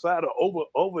and outside or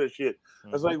over and shit.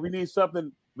 It's like we need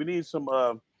something. We need some.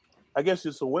 I guess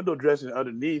just some window dressing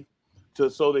underneath,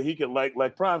 so that he can like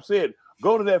Prime said,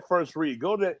 go to that first read.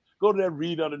 Go to that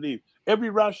read underneath. Every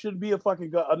route shouldn't be a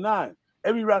 9.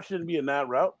 Every route shouldn't be a 9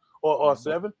 route or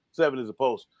 7. 7 is a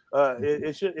post.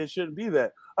 It shouldn't be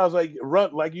that. I was like,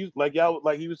 run like he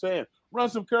was saying, run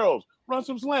some curls, run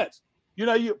some slants.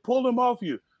 You pull them off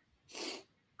you.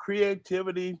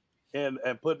 Creativity and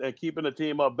keeping the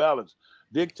team off balance.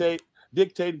 Dictating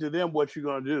to them what you're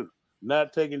gonna do,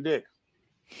 not taking dick.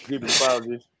 Keep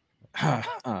apologies.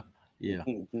 Yeah.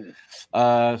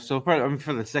 So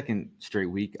for the second straight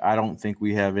week, I don't think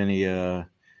we have any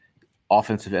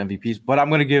offensive MVPs, but I'm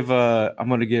gonna give I'm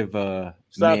gonna give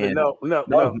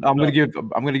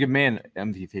Man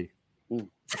MVP.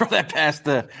 For that past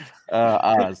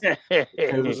Oz.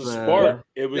 It was a spark.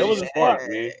 It was a spark,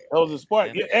 man. It was a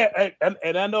spark. Yeah,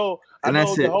 and I know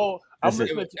the whole.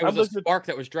 It was a spark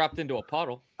that was dropped into a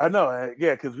puddle. I know,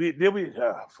 yeah, because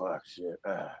fuck shit.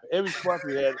 Every spark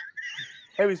we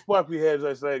had,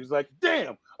 it's like,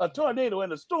 damn, a tornado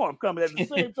and a storm coming at the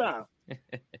same time.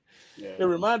 Yeah. It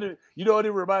reminded what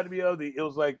it reminded me of? It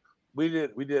was like I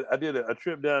did a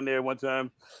trip down there one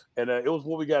time, and it was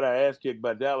when we got our ass kicked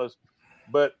by Dallas.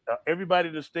 But everybody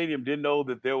in the stadium didn't know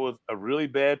that there was a really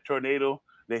bad tornado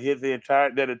that hit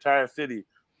that entire city.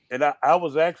 And I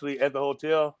was actually at the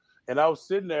hotel, and I was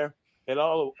sitting there, and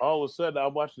all of a sudden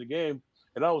I'm watching the game,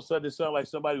 and all of a sudden it sounded like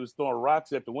somebody was throwing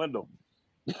rocks at the window.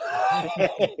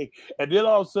 And then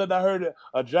all of a sudden I heard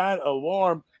a giant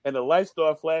alarm, and the lights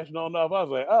started flashing on and off. I was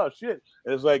like, oh shit!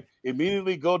 And it's like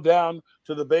immediately go down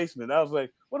to the basement. I was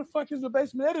like, what the fuck is the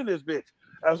basement at in this bitch?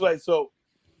 I was like, so.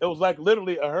 It was like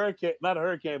literally a hurricane, not a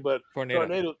hurricane, but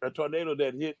a tornado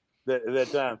that hit that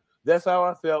time. That's how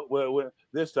I felt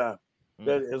this time.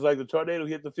 That it's like the tornado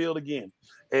hit the field again,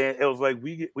 and it was like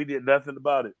we did nothing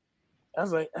about it. I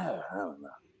was like, I don't know.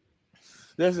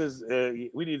 This is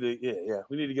we need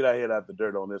to get our head out the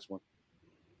dirt on this one.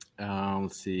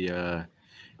 Let's see.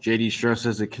 JD Strauss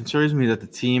says it concerns me that the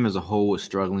team as a whole was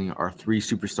struggling. Our 3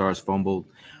 superstars fumbled,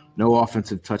 no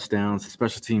offensive touchdowns.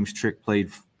 Special teams trick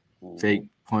played fake.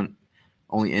 Punt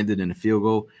only ended in a field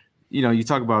goal. You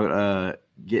talk about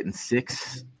getting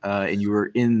 6 and you were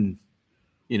in,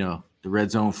 the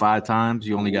red zone 5 times.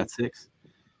 You only got 6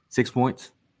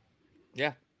 points.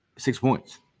 Yeah. 6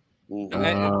 points.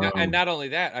 And not only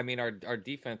that, I mean, our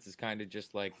defense is kind of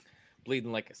just like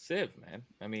bleeding like a sieve, man.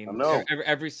 I mean,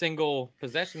 every single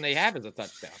possession they have is a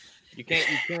touchdown. You can't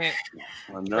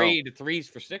trade 3s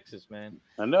for 6s, man.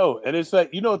 I know. And it's like,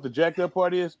 what the jacked up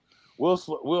part is?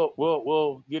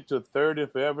 We'll get to 3rd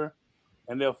and forever,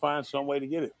 and they'll find some way to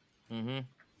get it. Mm-hmm.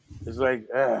 It's like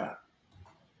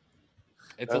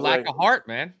it's a lack of heart,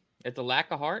 man. It's a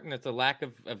lack of heart, and it's a lack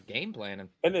of game planning.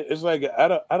 And it's like I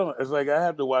don't. It's like I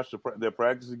have to watch their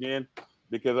practice again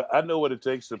because I know what it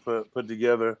takes to put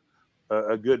together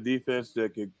a good defense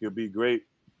that could be great.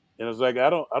 And it's like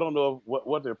I don't know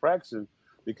what they're practicing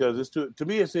because to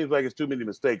me it seems like it's too many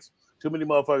mistakes. Too many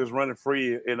motherfuckers running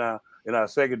free in our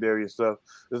secondary and stuff.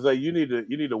 It's like you need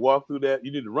to walk through that.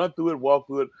 You need to run through it, walk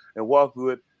through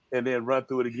it, and then run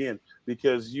through it again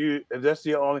because that's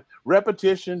the only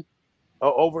repetition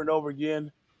over and over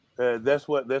again. That's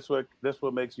what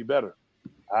makes you better.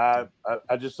 I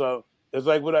just saw It's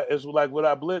like what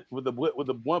I blitz with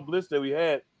the one blitz that we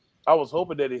had. I was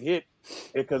hoping that it hit,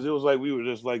 because it was like we were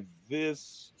just like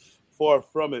this far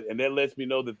from it, and that lets me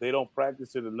know that they don't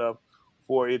practice it enough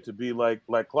for it to be like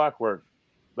clockwork.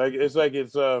 Like it's like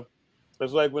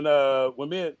when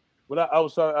I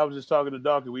was just talking to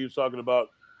Doctor, we was talking about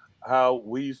how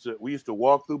we used to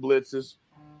walk through blitzes.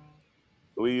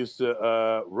 We used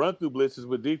to run through blitzes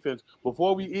with defense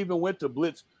before we even went to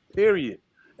blitz, period.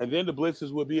 And then the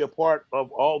blitzes would be a part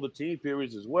of all the team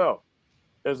periods as well.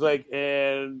 It's like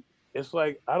I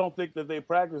don't think that they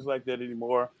practice like that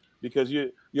anymore, because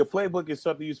your playbook is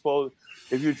something you're supposed.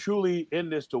 If you're truly in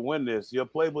this to win this, your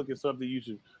playbook is something you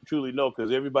should truly know,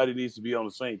 because everybody needs to be on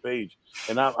the same page.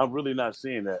 And I'm really not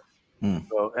seeing that.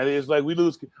 So, and it's like we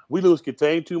lose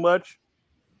contain too much,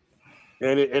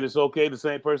 and it's okay. The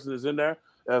same person is in there.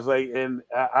 I was like, and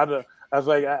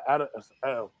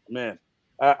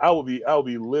I would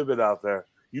be livid out there.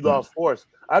 You lost force.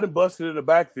 I done busted in the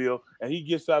backfield, and he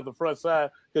gets out the front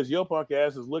side because your punk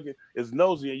ass is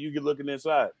nosy, and you get looking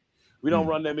inside. We don't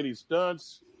run that many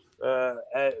stunts.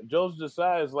 Joseph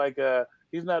Desai is like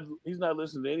he's not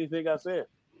listening to anything I said.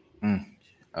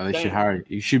 They should hire you.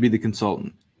 You should be the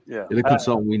consultant. Yeah, you're the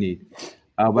consultant we need.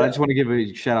 But I just want to give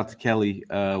a shout out to Kelly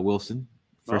Wilson.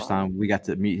 First time we got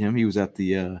to meet him. He was at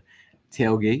the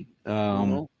tailgate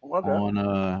on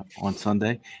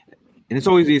Sunday, and it's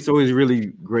always really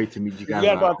great to meet you guys. You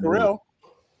got about Carell.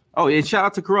 Oh, and shout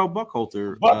out to Carell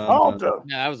Buckhalter.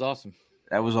 Yeah, that was awesome.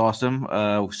 That was awesome.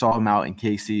 We saw him out in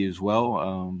KC as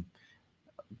well.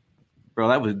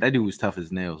 Bro, that dude was tough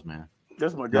as nails, man.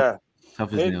 That's my guy.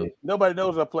 Tough as nails. Nobody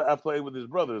knows I played with his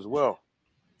brother as well.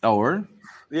 Oh, word?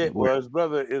 Yeah. Well, his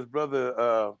brother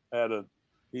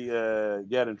he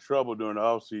got in trouble during the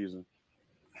off season,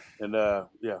 and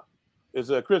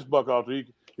it's Chris Buckhalter.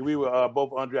 We were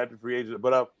both undrafted free agents,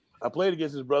 but I played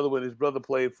against his brother when his brother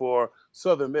played for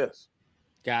Southern Miss.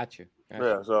 Gotcha.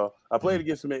 Yeah, so I played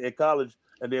against him in college,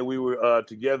 and then we were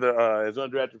together as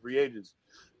undrafted free agents.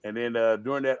 And then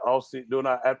during that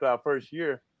after our first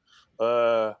year,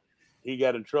 he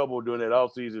got in trouble during that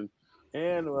off season,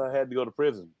 and had to go to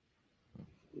prison.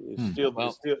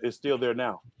 It's still there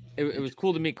now. It was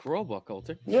cool to meet Carell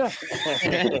Buckhalter. Yeah,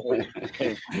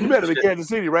 you met him in Kansas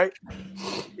City, right?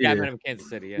 Yeah, I met him in Kansas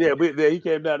City. Yeah, but he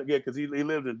came down again because he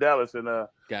lived in Dallas, and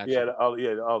gotcha. he had all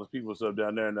the people stuff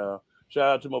down there. And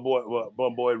shout out to my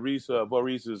boy Reese.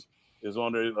 Reese is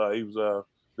on there.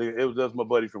 It was just my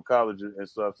buddy from college and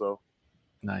stuff. So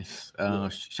nice.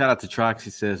 Shout out to Trox.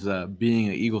 He says being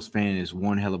an Eagles fan is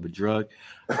one hell of a drug.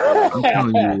 I'm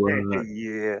telling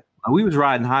you, we was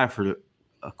riding high for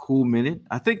a cool minute.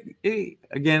 I think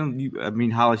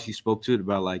Hollis, you spoke to it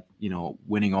about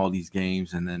winning all these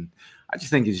games, and then I just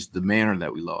think it's just the manner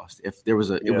that we lost. If it was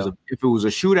a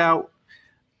shootout,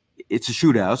 it's a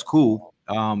shootout. It's cool.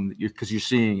 Because you're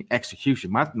seeing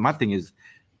execution. My thing is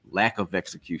lack of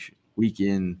execution, week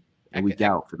in and week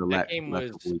out for the last game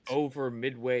was over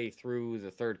midway through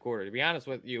the third quarter. To be honest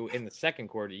with you, in the second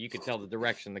quarter, you could tell the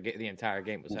direction the entire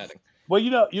game was heading. Well, you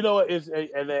know, it's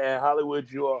and Hollywood,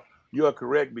 you are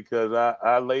correct, because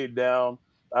I laid down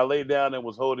and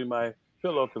was holding my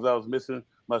pillow because I was missing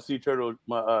my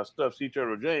stuffed sea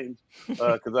turtle James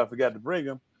because I forgot to bring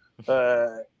him.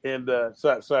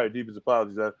 Sorry, deepest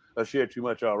apologies. I shared too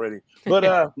much already.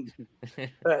 But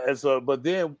but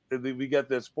then we got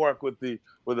that spark with the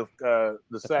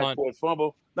sack force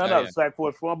fumble. The sack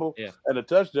force fumble and a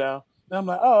touchdown. And I'm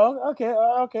like, oh,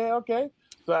 okay.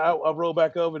 So I rolled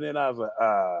back over, and then I was like,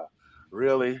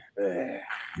 really?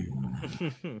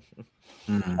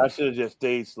 I should have just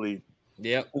stayed asleep.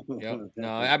 Yep. No,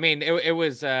 I mean it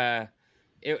was the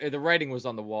writing was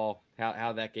on the wall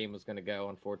how that game was going to go,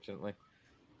 unfortunately,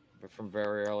 from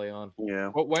very early on.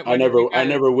 Yeah. I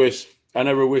never wish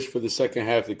for the second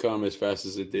half to come as fast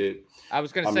as it did. I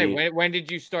was going to say, when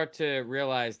did you start to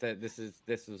realize that this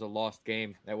is a lost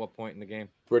game? At what point in the game?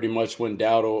 Pretty much when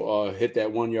Dowdle hit that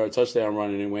 1-yard touchdown run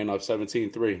and it went up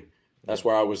 17-3. That's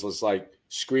where I was just like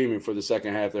screaming for the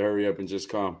second half to hurry up and just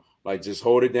come. Like, just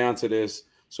hold it down to this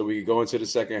so we could go into the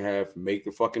second half, make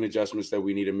the fucking adjustments that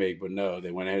we need to make. But no,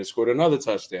 they went ahead and scored another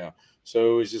touchdown.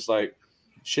 So it was just like,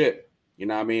 shit. You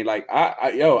know what I mean? Like,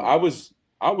 I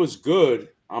was good.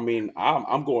 I mean,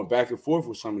 I'm going back and forth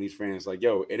with some of these fans. Like,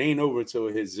 yo, it ain't over until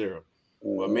it hits 0.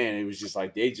 But, man, it was just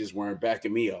like they just weren't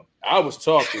backing me up. I was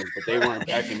talking, but they weren't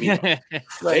backing me up.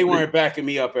 They weren't backing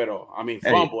me up at all. I mean,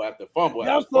 fumble after fumble.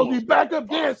 Y'all supposed to be back up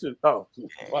dancing. Oh.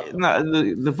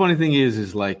 No, the funny thing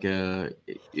is like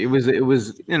it was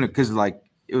because like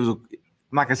it was I'm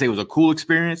not gonna say it was a cool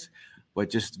experience, but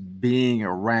just being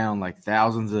around like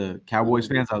thousands of Cowboys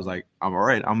fans, I was like, I'm all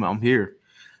right. I'm here.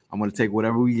 I'm going to take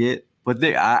whatever we get. But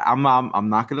I'm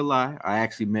not going to lie. I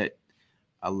actually met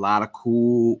a lot of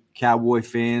cool Cowboy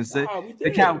fans.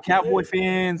 Cowboy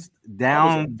fans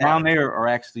down there are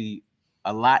actually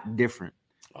a lot different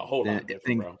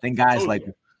than guys like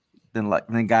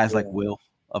Will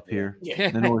up here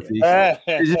in the Northeast.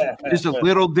 It's just a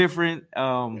little different.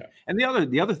 And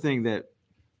the other thing that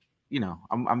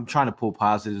I'm trying to pull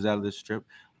positives out of this trip,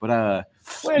 but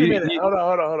wait a minute, hold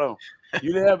on.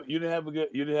 You didn't have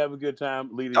a good time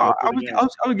leading up to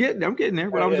the game. I'm getting there,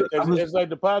 but it's like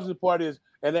the positive part is,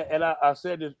 and I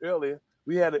said this earlier.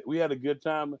 We had a good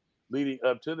time leading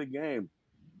up to the game.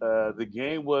 The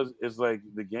game was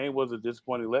a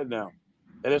disappointing letdown,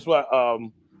 and that's why.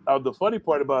 The funny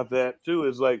part about that too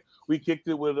is like we kicked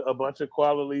it with a bunch of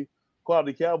quality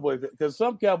Cowboy fans, because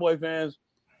some Cowboy fans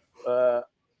are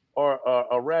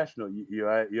rational. You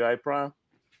all right, Prime?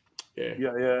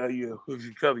 Yeah. You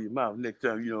cover your mouth next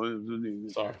time.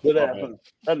 Sorry. But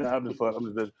I'm just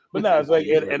fun. But no, it's like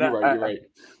you're right.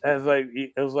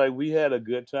 It's like we had a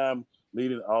good time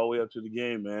leading all the way up to the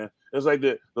game, man. It's like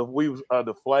the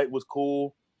flight was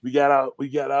cool. We got out.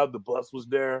 The bus was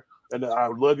there, and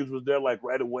our luggage was there like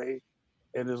right away.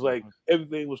 And it's like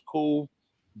everything was cool.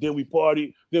 Then we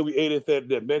partied. Then we ate at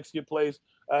that Mexican place.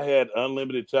 I had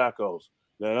unlimited tacos.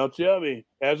 Now don't tell me,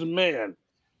 as a man,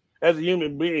 as a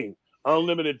human being,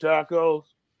 unlimited tacos,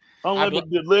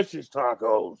 delicious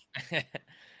tacos.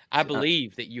 I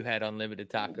believe that you had unlimited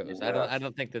tacos. I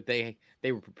don't think that they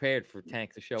were prepared for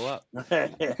Tank to show up.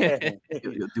 The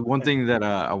one thing that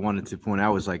I wanted to point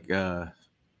out was like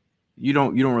you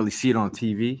don't really see it on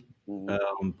TV,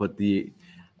 but the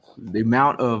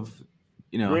amount of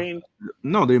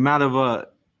the amount of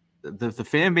the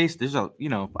fan base. There's I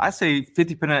say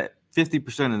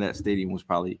 50% of that stadium was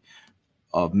probably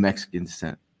of Mexican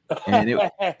descent. And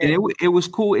it was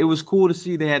cool. It was cool to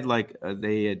see they had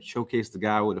showcased the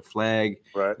guy with a flag,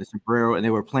 right, the sombrero, and they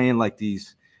were playing like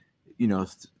these,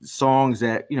 songs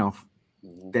that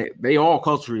they all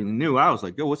culturally knew. I was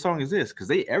like, yo, what song is this?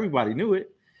 Because everybody knew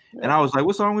it, and I was like,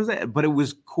 what song was that? But it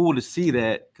was cool to see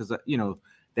that because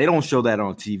they don't show that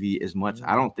on TV as much.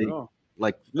 I don't think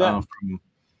now,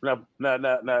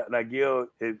 Gil,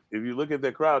 if you look at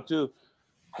the crowd too.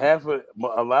 A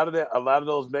lot of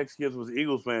those Mexicans was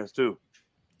Eagles fans too.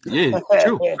 Yeah,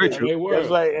 true. Very true. They were. It's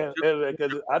like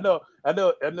because I know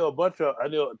a bunch of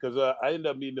because I ended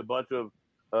up meeting a bunch of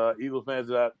Eagles fans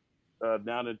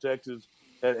down in Texas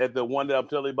at the one that I'm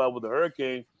telling you about with the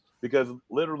hurricane, because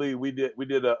literally we did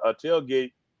a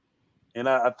tailgate, and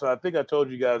I think I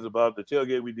told you guys about the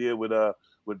tailgate we did with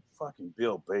fucking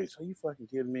Bill Bates. Are you fucking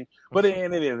kidding me? But it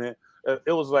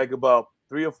was like about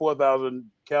 3,000 or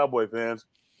 4,000 Cowboy fans.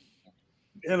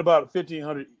 And about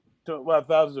 1,500 to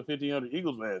 1,500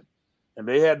 Eagles fans, and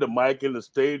they had the mic and the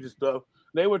stage and stuff.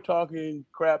 They were talking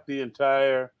crap the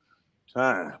entire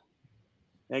time.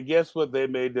 And guess what? They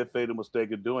made that fatal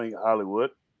mistake of doing,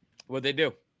 Hollywood. What'd they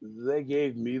do? They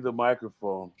gave me the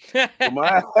microphone.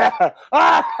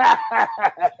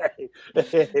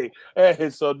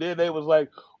 And so then they was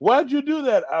like, "Why'd you do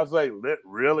that?" I was like,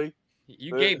 "Really?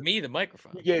 You gave me the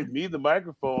microphone." You gave me the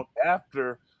microphone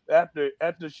after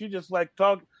she just like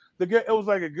talked. It was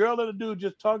like a girl and a dude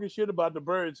just talking shit about the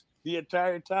birds the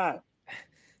entire time.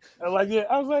 I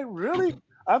was like, really?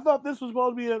 I thought this was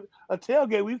supposed to be a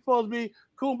tailgate. We supposed to be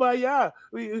kumbaya.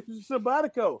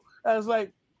 Sabbatico. I was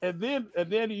like, and then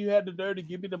you had the nerve to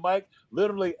give me the mic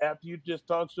literally after you just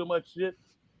talked so much shit.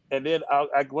 And then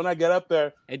when I got up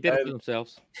there, they did it for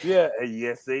themselves. Yeah,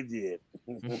 yes, they did.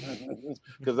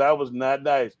 Because I was not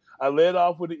nice. I led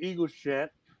off with the Eagles chant.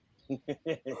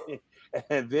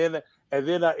 and then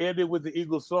I ended with the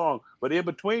Eagles song. But in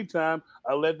between time,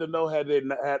 I let them know how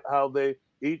they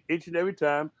each and every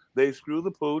time they screw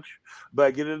the pooch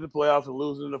by getting into the playoffs and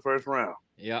losing in the first round.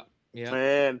 Yeah.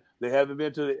 And they haven't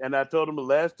been and I told them the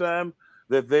last time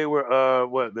that they were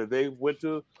that they went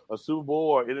to a Super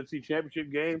Bowl or NFC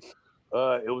Championship game.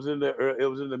 It was in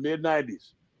the mid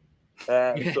 '90s.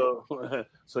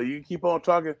 So you keep on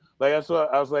talking. Like I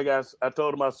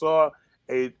told them I saw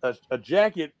a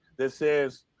jacket that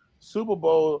says Super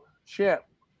Bowl champ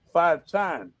 5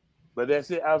 times, but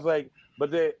that's it. I was like,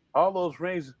 but all those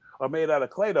rings are made out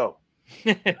of Play-Doh,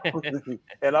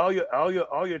 and all your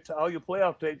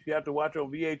playoff tapes you have to watch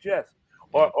on VHS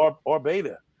or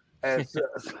Beta, and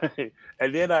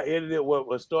and then I ended it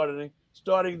with starting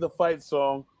the fight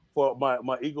song for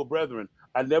my Eagle brethren.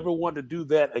 I never want to do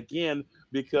that again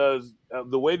because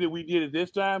the way that we did it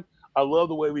this time, I love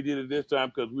the way we did it this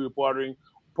time because we were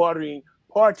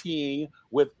partying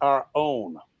with our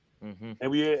own. Mm-hmm.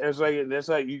 And that's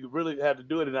like you really had to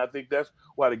do it. And I think that's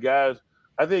why the guys,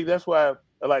 I think that's why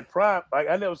like Prime. Like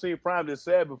I never seen Prime this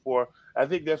sad before. I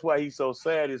think that's why he's so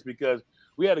sad is because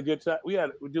we had a good time. We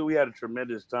had a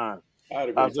tremendous time. I had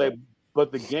a I great was like, time.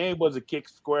 but the game was a kick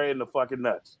square in the fucking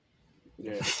nuts.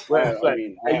 Yeah,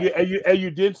 you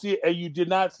did see it, and you did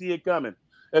not see it coming.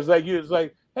 It's like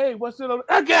hey, what's it on?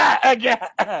 I got. Yeah.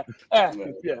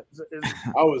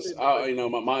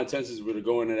 My intentions were to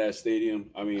go into that stadium.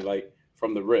 I mean, like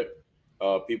from the rip,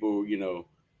 people, the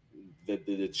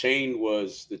chain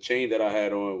that I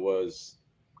had on was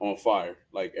on fire.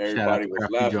 Like everybody was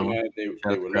laughing at it. They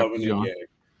were loving it. Jawn. Yeah,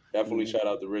 definitely shout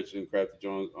out to Rich and Crafty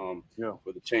Jones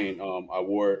for the chain. I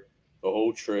wore it the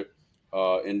whole trip.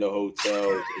 In the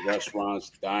hotels,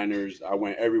 restaurants, diners. I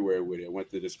went everywhere with it. I went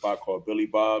to this spot called Billy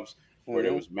Bob's where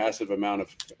there was massive amount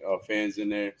of fans in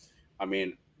there. I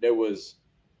mean, there was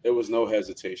no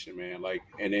hesitation, man. Like,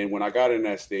 and then when I got in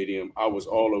that stadium, I was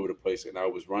all over the place and I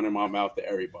was running my mouth to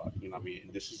everybody. You know what I mean?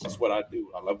 And this is just what I do.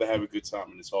 I love to have a good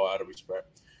time, and it's all out of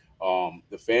respect.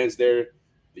 The fans there,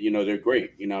 they're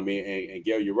great. You know what I mean? And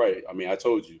Gail, you're right. I mean, I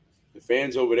told you, the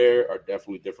fans over there are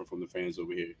definitely different from the fans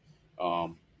over here.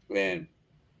 And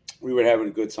we were having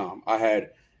a good time. I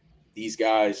had these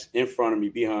guys in front of me,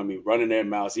 behind me, running their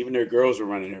mouths. Even their girls were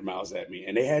running their mouths at me,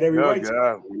 and they had every right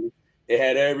to. They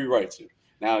had every right to.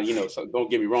 Now, so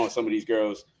don't get me wrong. Some of these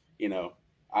girls, I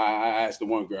asked the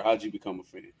one girl, "How'd you become a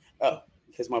fan?" Oh,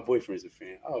 because my boyfriend's a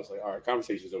fan. I was like, all right,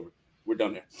 conversation's over. We're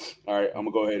done there. All right, I'm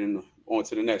gonna go ahead and on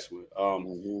to the next one.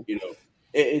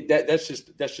 That's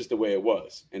just the way it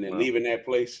was. And then leaving that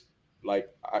place, like,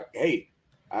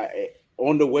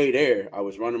 on the way there, I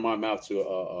was running my mouth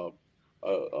to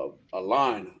a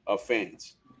line of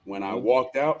fans. When I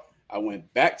walked out, I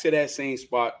went back to that same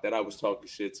spot that I was talking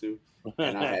shit to,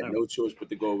 and I had no choice but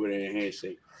to go over there and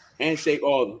handshake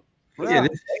all of them. Yeah,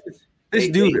 this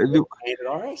dude handed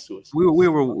our ass to us. We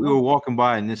were walking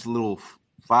by, and this little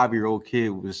 5-year-old kid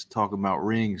was talking about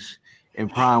rings,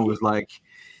 and Prime was like,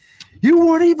 "You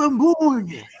weren't even born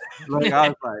yet." Like, I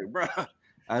was like, bro.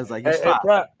 I was like, Prime.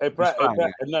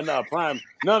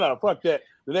 No, fuck that.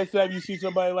 The next time you see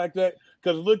somebody like that,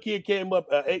 because a little kid came up,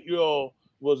 an 8-year-old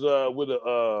was with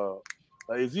a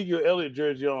Ezekiel Elliott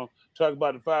jersey on, talking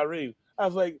about the 5 rings. I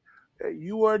was like,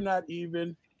 you were not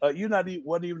even,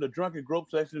 wasn't even a drunken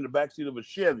grope section in the backseat of a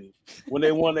Chevy when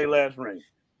they won their last ring.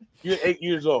 You're 8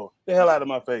 years old. The hell out of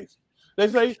my face. They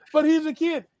say, but he's a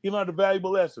kid. He learned a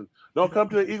valuable lesson. Don't come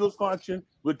to the Eagles function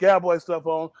with Cowboy stuff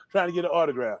on, trying to get an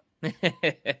autograph.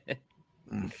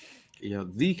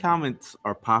 The comments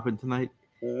are popping tonight.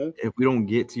 If we don't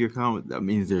get to your comment, that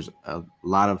means there's a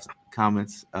lot of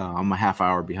comments. I'm a half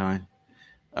hour behind.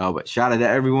 But shout out to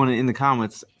everyone in the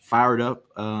comments, fired up.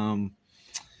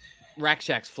 Rack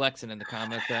Shack's flexing in the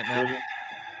comments right now.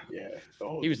 Yeah,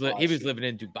 he was living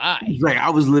in Dubai. Like, I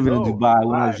was living in Dubai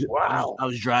when I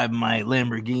was driving my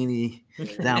Lamborghini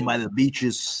down by the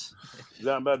beaches.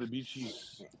 Down by the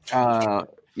beaches. But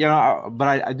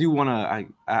I do want to.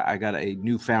 I got a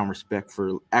newfound respect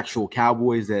for actual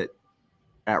cowboys at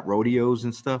rodeos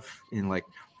and stuff, and like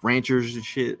ranchers and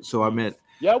shit. So I met.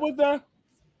 Yeah, what's that?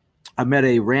 I met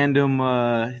a random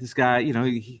this guy. I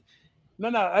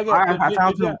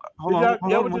found him. Hold on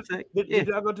one second. Did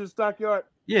y'all go to the stockyard?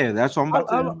 Yeah, that's what I'm about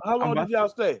to. How long did y'all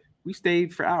stay? We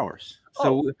stayed for hours.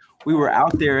 So we were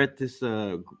out there at this.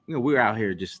 We were out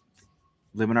here just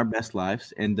living our best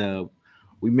lives, and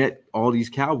we met all these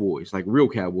cowboys, like real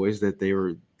cowboys. That they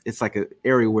were. It's like an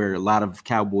area where a lot of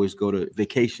cowboys go to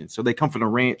vacation. So they come from the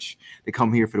ranch. They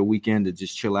come here for the weekend to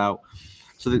just chill out.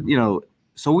 So that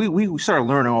so we started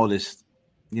learning all this,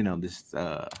 this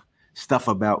stuff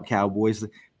about cowboys.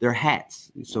 Their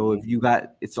hats. So if you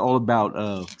got, it's all about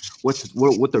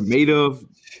what they're made of.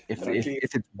 If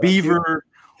it's beaver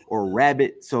or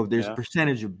rabbit. So if there's a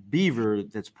percentage of beaver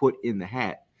that's put in the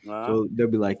hat. So they'll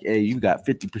be like, "Hey, you got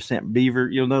 50%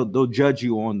 beaver." They'll judge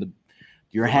you on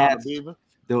your hats.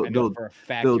 For a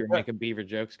fact you're making beaver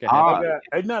jokes. But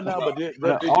did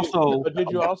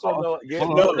you also know?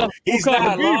 No, he's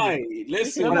not lying.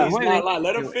 Listen, he's not lying.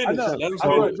 Let him finish.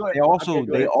 They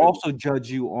also judge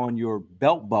you on your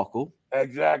belt buckle.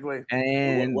 Exactly.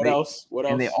 And what else?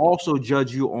 And they also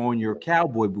judge you on your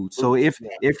cowboy boots. So if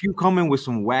you come in with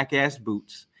some whack ass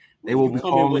boots, they will be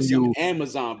calling you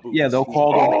Amazon boots. Yeah, they'll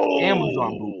call them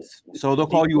Amazon boots. So they'll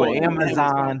call you an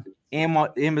Amazon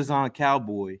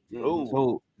cowboy.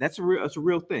 So that's a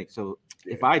real thing. So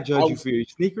if I judge you for your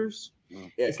sneakers,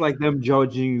 it's like them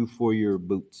judging you for your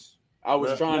boots. I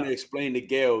was trying to explain to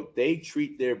Gail, they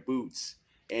treat their boots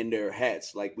and their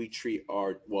hats like we treat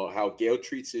how Gail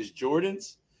treats his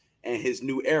Jordans and his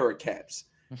New Era caps.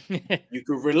 You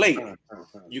could relate.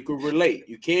 You could relate.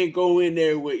 You can't go in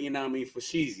there with, for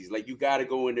sheezies. Like, you got to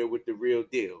go in there with the real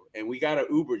deal. And we got an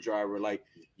Uber driver. Like,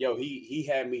 yo, he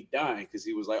had me dying because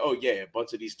he was like, oh yeah, a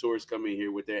bunch of these tourists come in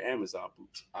here with their Amazon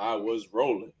boots. I was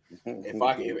rolling. If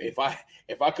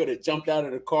I could have jumped out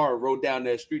of the car and rode down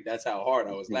that street, that's how hard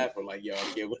I was laughing. Like, yo,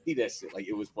 I can't believe that shit. Like,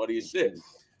 it was funny as shit.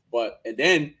 And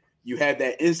then you have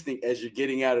that instinct as you're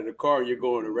getting out of the car, you're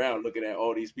going around looking at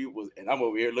all these people, and I'm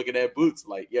over here looking at boots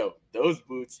like, yo, those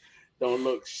boots don't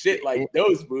look shit like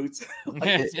those boots. Like,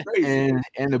 it's crazy.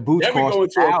 And the boots then we go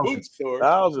into a boot store.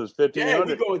 Thousands, 1,500. Yeah,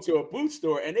 we go into a boot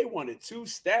store, and they wanted 2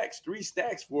 stacks, 3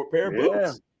 stacks for a pair of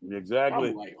boots. Exactly.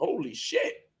 I'm like, holy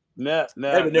shit. There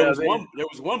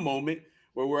was one moment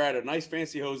where we're at a nice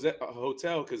fancy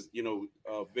hotel because,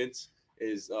 Vince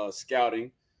is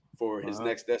scouting for his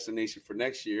next destination for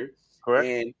next year. Correct.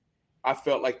 And I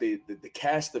felt like the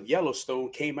cast of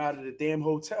Yellowstone came out of the damn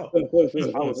hotel.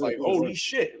 I was like, holy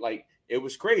shit. Like, it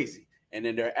was crazy. And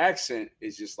then their accent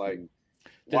is just like,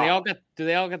 wow. Do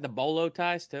they all get the bolo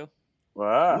ties too?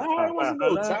 Wow. No, it wasn't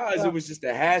no ties. It was just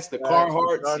the hats, the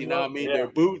Carhartts, you know what I mean? Their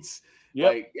boots.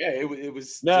 Yep. Like, yeah, it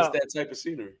was just that type of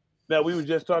scenery. Now, we were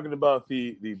just talking about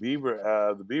the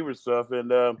beaver stuff, and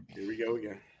here we go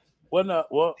again. Well,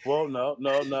 no,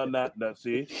 not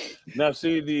see. Now,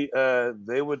 see,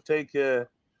 they would take back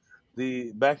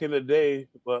in the day,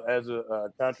 as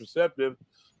a contraceptive,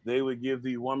 they would give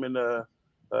the woman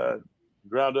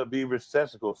ground up beaver's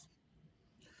testicles.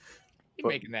 You're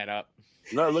making that up.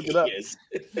 No, look it up. Yes.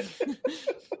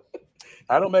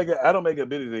 I don't make a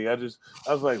bit of anything. I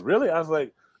was like, really? I was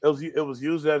like, it was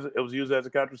used as a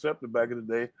contraceptive back in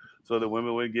the day, so that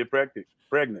women wouldn't get pregnant.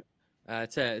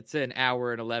 It's an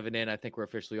hour and 11 in. I think we're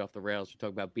officially off the rails. We're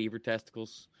talking about beaver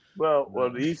testicles.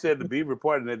 Well, he said the beaver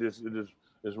part, and it just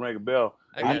rang a bell.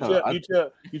 You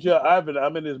tell Ivan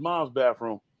I'm in his mom's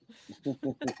bathroom.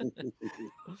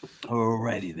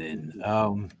 Alrighty then.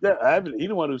 Yeah, Ivan, he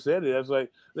the one who said it. I was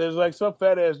like, there's like some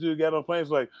fat ass dude got on planes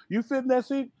like, you fit in that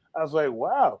seat? I was like,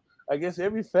 wow. I guess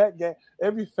every fat guy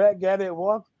that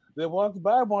walks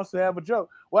by wants to have a joke.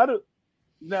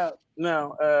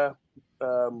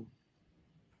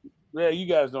 Yeah, you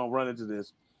guys don't run into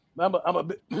this. I'm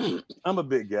a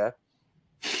big guy,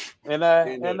 and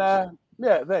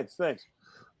yeah, thanks.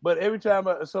 But every time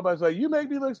somebody's like, "You make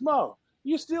me look small,"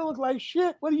 you still look like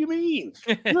shit. What do you mean?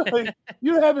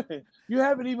 You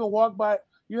haven't even walked by.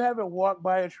 You haven't walked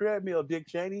by a treadmill, Dick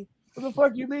Cheney. What the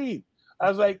fuck you mean? I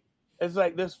was like, it's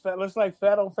like this. It's like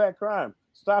fat on fat crime.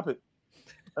 Stop it.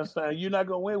 That's fine. You're not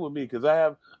gonna win with me because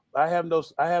I have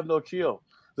no chill.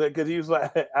 Because he was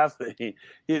like, the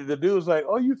dude was like,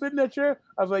 "Oh, you fit in that chair?"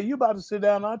 I was like, "You about to sit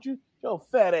down, aren't you? Yo,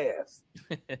 fat ass."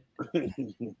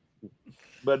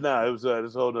 But no, it was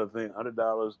this whole other thing.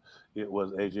 $100. It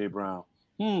was AJ Brown.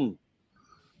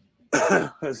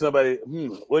 Somebody.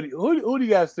 Who do you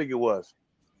guys think it was?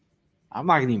 I'm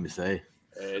not gonna even say.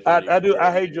 I do.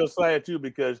 I hate Josiah too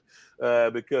because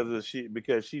she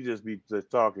just be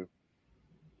just talking,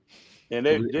 and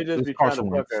they just be trying to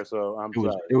fuck her. So I'm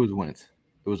sorry. It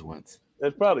was Wentz.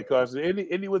 It's probably Carson.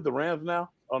 Isn't he with the Rams now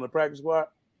on the practice squad?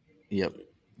 Yep.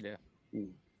 Yeah.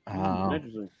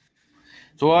 Interesting.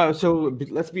 So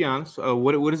let's be honest.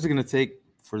 What is it going to take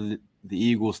for the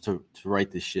Eagles to right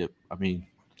this ship? I mean,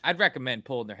 I'd recommend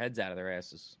pulling their heads out of their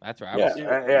asses. That's right.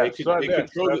 They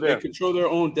control their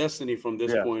own destiny from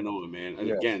this point on, man. And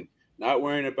again, not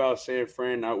worrying about San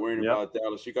Fran, not worrying about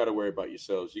Dallas. You got to worry about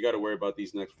yourselves. You got to worry about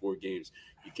these next 4 games.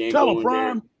 You can't go in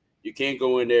there. You can't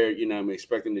go in there, I'm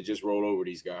expecting to just roll over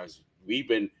these guys. We've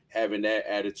been having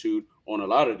that attitude on a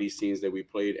lot of these teams that we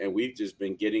played, and we've just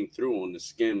been getting through on the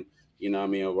skin,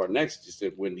 of our necks just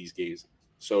to win these games.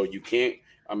 So you can't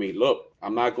 – look,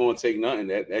 I'm not going to take nothing.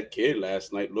 That kid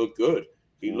last night looked good.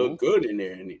 He looked good in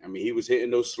there. And, he was hitting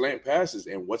those slant passes.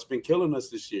 And what's been killing us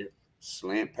this year?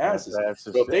 Slant passes.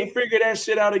 So if they figure that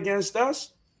shit out against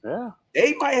us,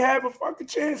 they might have a fucking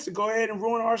chance to go ahead and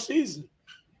ruin our season.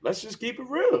 Let's just keep it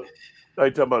real. Are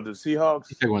you talking about the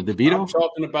Seahawks? I'm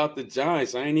talking about the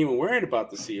Giants. I ain't even worried about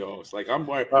the Seahawks. Like, I'm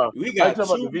worried. We got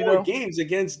 2 more games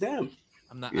against them.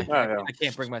 I'm not. I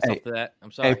can't bring myself to that.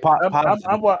 I'm sorry.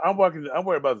 I'm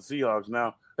worried about the Seahawks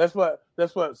now. That's what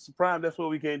Prime. That's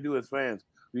what we can't do as fans.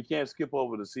 We can't skip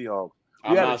over the Seahawks.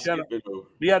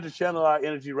 We have to channel our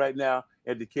energy right now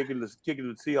into kicking the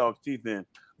Seahawks teeth in,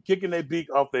 kicking their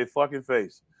beak off their fucking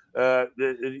face. And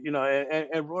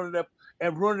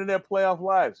ruining their playoff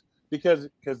lives because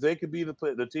they could be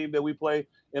the team that we play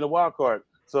in a wild card.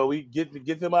 So we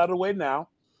get them out of the way now.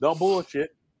 Don't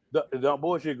bullshit. Don't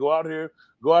bullshit. Go out here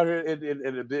in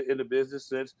the business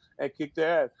sense and kick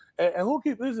their ass. And who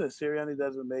keeps listen? Sirianni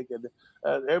doesn't make it.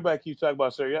 Everybody keeps talking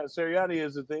about Sirianni. Sirianni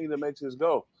is the thing that makes us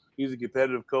go. He's a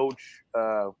competitive coach.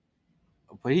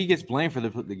 But he gets blamed for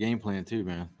the game plan too,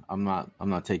 man. I'm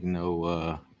not taking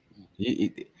no.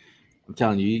 I'm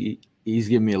telling you, he's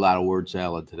giving me a lot of word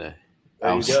salad today.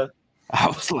 I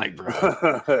was like,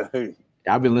 bro,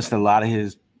 I've been listening to a lot of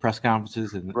his press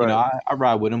conferences, and Right. I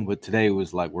ride with him, but today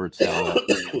was like word salad.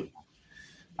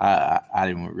 I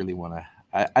didn't really want to.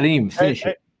 I didn't even finish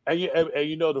it. And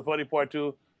you know the funny part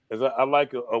too is I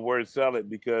like a word salad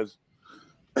because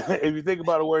if you think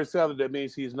about a word salad, that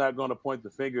means he's not going to point the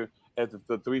finger at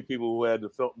the three people who had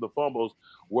the fumbles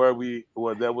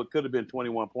that could have been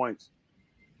 21 points.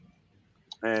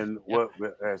 And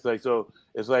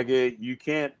it's like you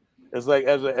can't. It's like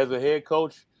as a head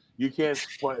coach, you can't.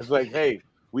 It's like, hey,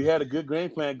 we had a good game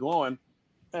plan going,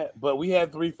 but we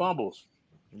had 3 fumbles.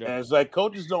 Yeah. And it's like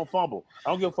coaches don't fumble. I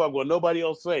don't give a fuck what nobody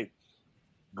else say.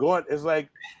 It's like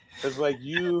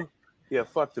you. Yeah,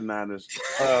 fuck the Niners.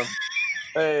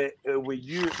 When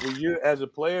you as a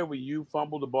player, when you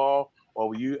fumble the ball or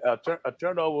when you a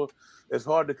turnover, it's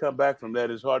hard to come back from that.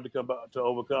 It's hard to come back to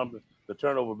overcome the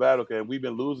turnover battle. And we've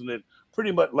been losing it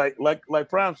pretty much like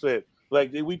Prime said.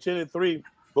 Like we 10-3,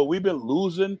 but we've been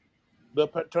losing the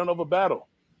turnover battle.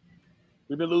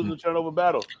 We've been losing the turnover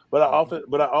battle, but our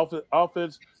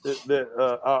offense has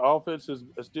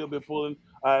still been pulling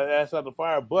our ass out the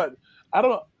fire. But I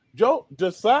don't know. Joe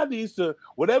Desai needs to,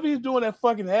 whatever he's doing at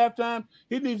fucking halftime,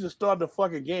 he needs to start the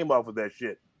fucking game off with that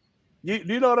shit. Do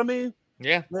you know what I mean?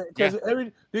 Yeah. Because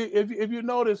if you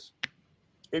notice,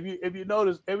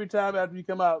 every time after you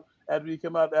come out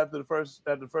after the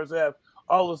first half,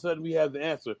 all of a sudden we have the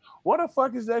answer. What the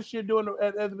fuck is that shit doing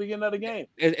at the beginning of the game?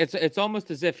 It's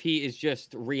almost as if he is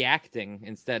just reacting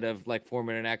instead of like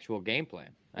forming an actual game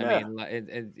plan. I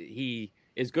mean, he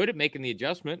is good at making the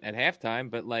adjustment at halftime,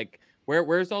 but like,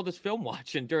 where's all this film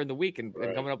watching during the week and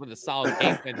coming up with a solid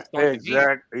game plan to start the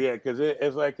game? Yeah, because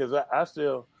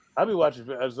I be watching.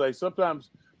 It's like sometimes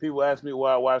people ask me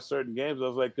why I watch certain games. I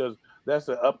was like, because that's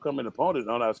an upcoming opponent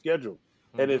on our schedule,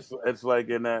 and it's like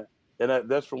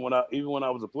that's from when I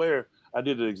was a player, I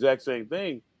did the exact same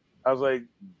thing. I was like,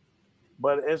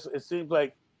 but it seems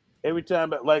like every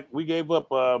time, like we gave up,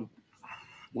 in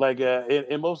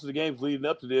most of the games leading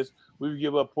up to this, we would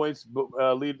give up points.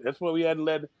 Lead. That's why we hadn't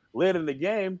led in the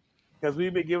game because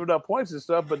we've been giving up points and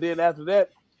stuff. But then after that,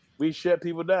 we shut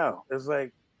people down. It's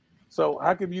like, so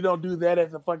how come you don't do that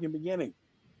at the fucking beginning?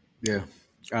 Yeah.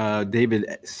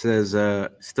 David says,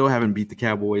 still haven't beat the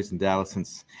Cowboys in Dallas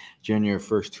since January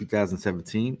 1st,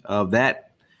 2017.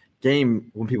 That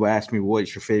game, when people ask me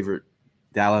what's your favorite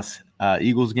Dallas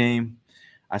Eagles game,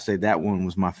 I say that one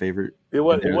was my favorite. It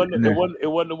wasn't the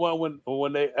one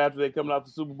when they after they coming off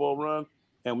the Super Bowl run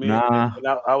and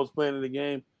I was playing in the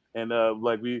game and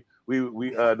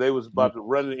they was about to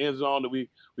run in the end zone that we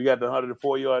got the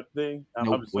 104-yard thing.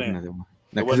 I'm just saying.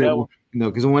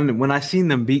 Because when I seen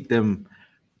them beat them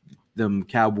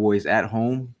Cowboys at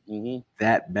home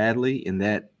that badly and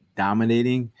that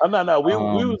dominating. No.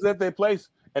 We was at their place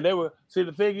and they were. See,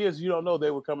 the thing is, you don't know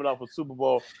they were coming off a Super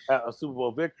Bowl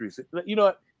victory. So, you know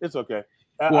what? It's okay.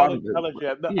 I'll let you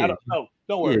have.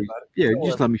 Don't worry about it. Yeah,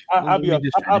 just let me.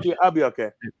 I'll be okay.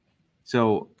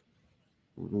 So,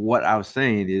 what I was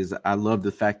saying is, I love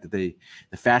the fact that the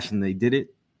fashion they did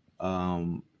it,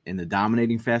 and the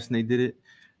dominating fashion they did it.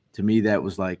 To me, that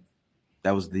was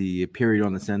the period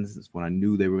on the sentence when I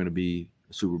knew they were going to be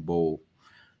a Super Bowl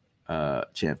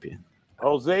champion.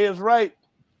 Jose is right.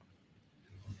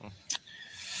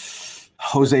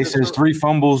 Jose says 3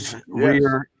 fumbles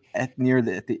rear near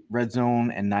the red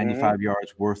zone and 95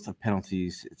 yards worth of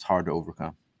penalties. It's hard to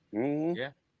overcome. Mm-hmm. Yeah,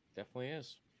 definitely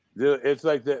is. It's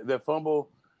like the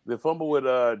fumble with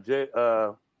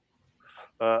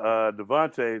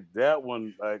Devontae. That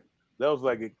one, like that was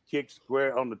like a kick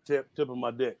square on the tip of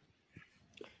my dick.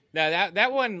 Now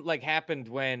that one like happened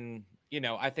when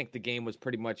I think the game was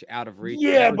pretty much out of reach.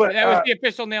 Yeah, that was the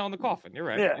official nail in the coffin. You're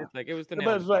right. Yeah, it was the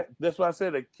nail. That's why I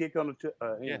said a kick on the tip.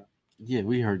 Yeah,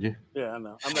 we heard you. Yeah, I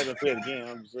know. I'm not gonna say it again.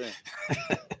 I'm just saying.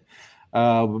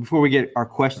 Before we get our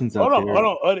questions up, hold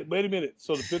on. Wait a minute.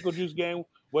 So the pickle juice game.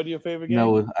 What are your favorite game?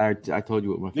 No, I told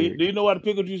you what my favorite. Do you know why the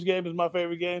pickle juice game is my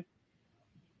favorite game?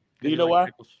 Do you know why?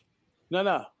 Pickles?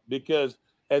 No, because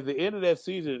at the end of that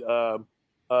season,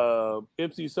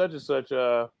 MC such and such,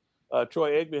 Troy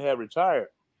Aikman had retired,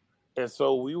 and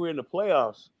so we were in the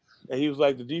playoffs, and he was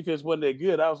like, the defense wasn't that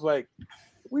good. I was like,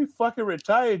 we fucking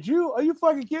retired you? Are you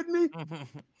fucking kidding me?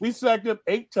 We sacked him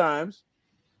 8 times,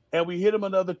 and we hit him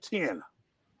another 10.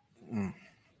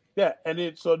 Yeah, and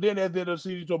then so then at the end of the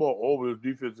season, you talk about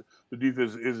the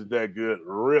defense isn't that good.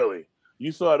 Really,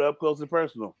 you saw it up close and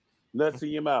personal. Let's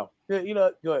see him out. Yeah,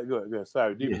 go ahead.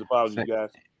 Sorry, deepest apologies, guys.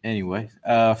 Anyway,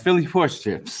 Philly sports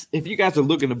trips. If you guys are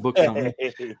looking to book something,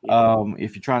 if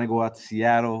you're trying to go out to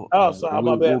Seattle, sorry,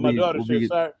 my bad. My daughter.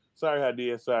 Sorry,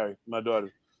 Hadia. Sorry, my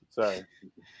daughter. Sorry.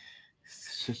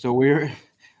 So we're,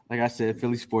 like I said,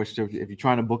 Philly sports trip. If you're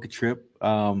trying to book a trip,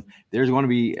 there's going to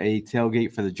be a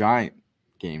tailgate for the Giant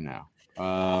game now.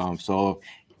 So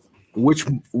which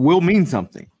will mean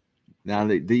something. Now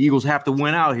the Eagles have to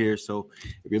win out here. So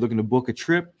if you're looking to book a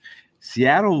trip,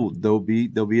 Seattle, there'll be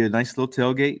a nice little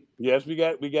tailgate. Yes, we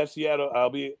got Seattle.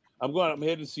 I'm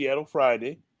heading to Seattle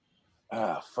Friday.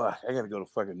 Fuck, I gotta go to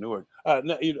fucking Newark.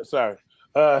 No, sorry.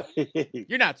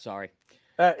 You're not sorry.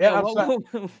 Yeah,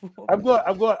 I'm going.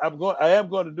 I am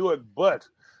going to do it, but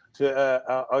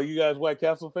are you guys White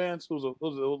Castle fans? Who's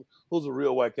a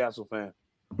real White Castle fan?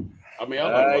 I mean,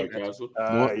 I like White Castle.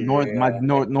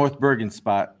 North Bergen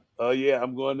spot. Oh yeah,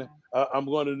 I'm going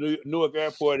to Newark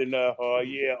Airport, and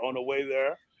on the way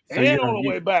there So and on the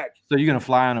way back. So you're gonna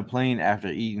fly on a plane after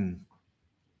eating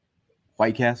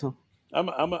White Castle? I'm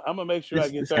gonna make sure I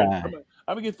get there.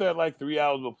 I'm gonna get there like 3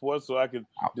 hours before, so I can.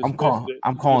 I'm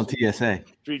calling TSA.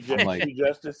 Street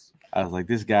justice. I was like,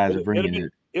 this guy's bringing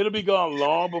it. It'll be gone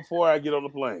long before I get on the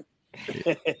plane.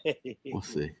 We'll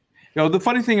see. The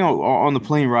funny thing on the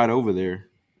plane ride over there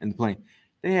in the plane,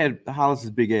 they had Hollis's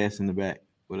big ass in the back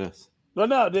with us.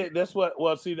 No, that's what.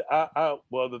 Well, see,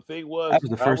 the thing was that was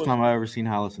the first time I ever seen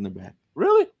Hollis in the back.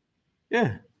 Really?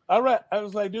 Yeah. All right. I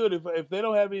was like, dude, if they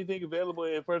don't have anything available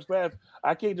in first class,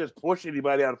 I can't just push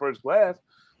anybody out of first class.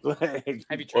 Have you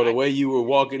tried? Or the way you were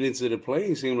walking into the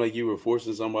plane seemed like you were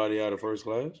forcing somebody out of first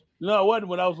class. No, it wasn't.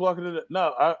 When I was walking in,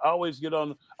 I always get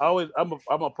on. I'm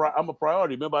a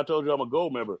priority. Remember, I told you I'm a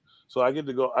gold member, so I get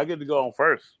to go on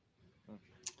first.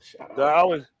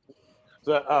 I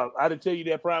didn't tell you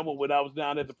that problem when I was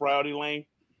down at the priority lane.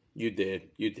 You did.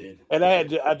 And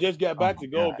I just got back to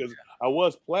gold because I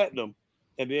was platinum,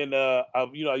 and then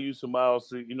I used some miles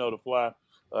to fly,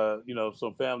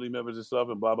 some family members and stuff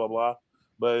and blah blah blah.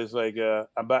 But it's like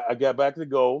I got back to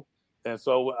gold, and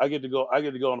so I get to go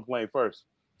on the plane first.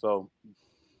 So,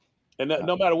 and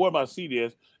no matter where my seat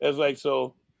is, it's like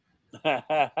so.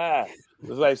 It's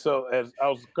like so. As I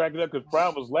was cracking up because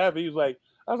Brian was laughing, I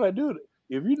was like, dude,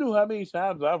 if you knew how many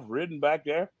times I've ridden back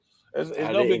there, it's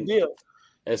no big deal.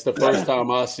 It's the first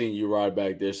time I've seen you ride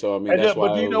back there, so I mean, that's why.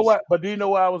 But do you know what? But do you know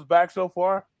why I was back so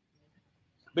far?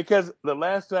 Because the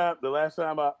last time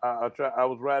I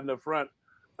was riding up front,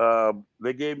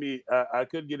 they gave me I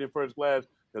couldn't get in first class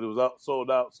because it was sold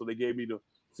out, so they gave me the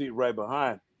seat right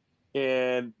behind.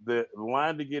 And the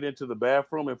line to get into the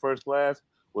bathroom in first class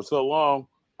was so long,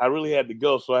 I really had to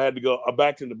go. So I had to go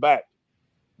back to the back.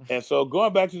 And so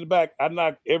going back to the back, I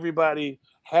knocked everybody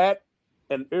hat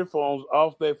and earphones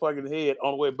off their fucking head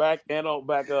on the way back and on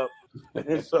back up.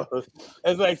 And so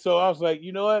it's like, so I was like,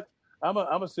 you know what? I'm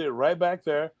gonna sit right back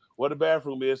there where the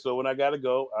bathroom is. So when I gotta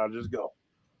go, I'll just go.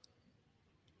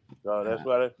 So that's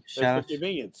why that's the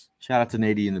convenience. Shout out to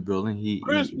Nady in the building.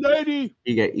 Nady.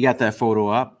 He got that photo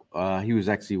up. He was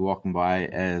actually walking by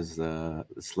as the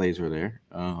slaves were there.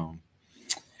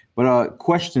 But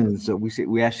questions,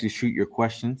 we actually shoot your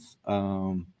questions.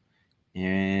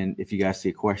 And if you guys see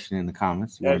a question in the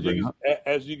comments,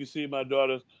 as you can see, my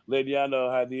daughter's Lady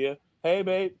Hadia. Hey,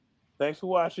 babe, thanks for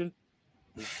watching.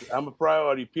 I'm a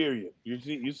priority. Period.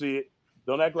 You see it.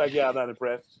 Don't act like y'all not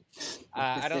impressed.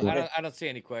 I don't see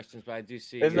any questions, but I do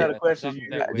see. It's not a question.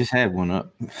 I just had one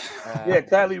up.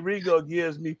 Kylie Ringo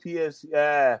gives me PS. You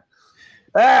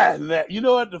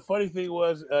know what the funny thing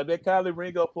was? That Kylie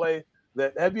Ringo play.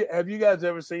 That have you guys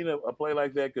ever seen a play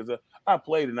like that? Because I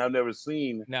played and I've never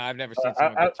seen. No, I've never seen.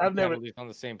 I've never on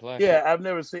the same play. Yeah, I've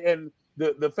never seen. And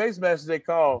the face mask they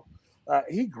call,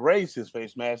 he grazed his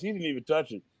face mask. He didn't even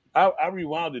touch it. I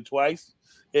rewound it twice,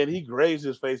 and he grazed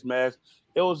his face mask.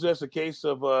 It was just a case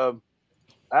of.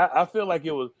 I feel like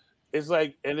it was. It's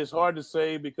like, and it's hard to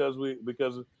say because we're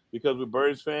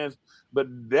Birds fans, but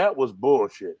that was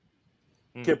bullshit,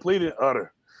 complete and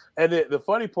utter. And the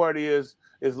funny part is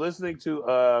listening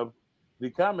to the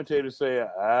commentators say,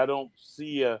 "I don't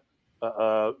see a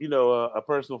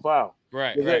personal foul."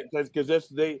 Right.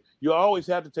 Because you always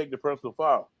have to take the personal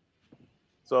foul.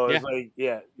 So it's like,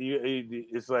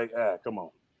 it's like, come on.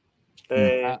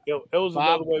 And it was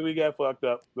another way we got fucked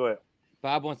up. Go ahead.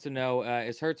 Bob wants to know: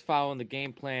 is Hurts following the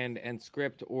game plan and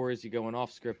script, or is he going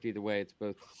off script? Either way, it's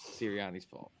both Sirianni's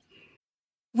fault.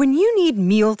 When you need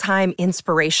mealtime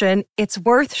inspiration, it's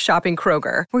worth shopping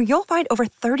Kroger, where you'll find over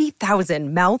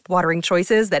 30,000 mouth-watering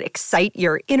choices that excite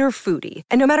your inner foodie.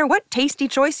 And no matter what tasty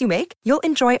choice you make, you'll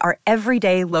enjoy our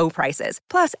everyday low prices,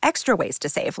 plus extra ways to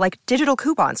save, like digital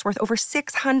coupons worth over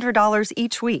 $600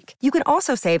 each week. You can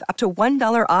also save up to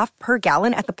 $1 off per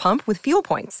gallon at the pump with fuel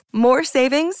points. More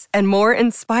savings and more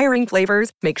inspiring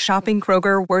flavors make shopping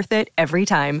Kroger worth it every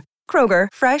time. Kroger,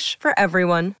 fresh for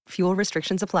everyone. Fuel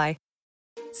restrictions apply.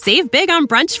 Save big on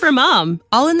brunch for mom,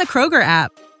 all in the Kroger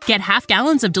app. Get half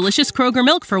gallons of delicious Kroger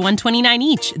milk for $1.29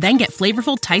 each. Then get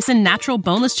flavorful Tyson natural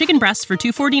boneless chicken breasts for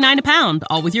 $2.49 a pound,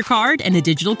 all with your card and a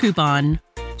digital coupon.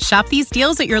 Shop these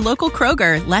deals at your local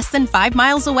Kroger, less than 5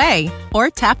 miles away. Or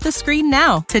tap the screen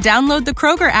now to download the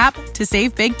Kroger app to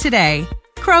save big today.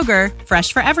 Kroger,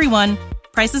 fresh for everyone.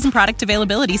 Prices and product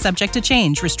availability subject to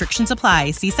change. Restrictions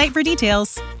apply. See site for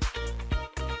details.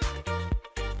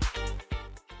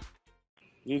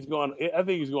 He's going. I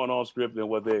think he's going on script and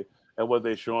what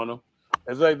they showing him.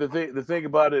 It's like the thing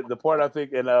about it. The part I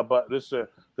think, and about this to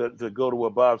go to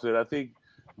what Bob said. I think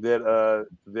that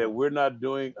we're not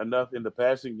doing enough in the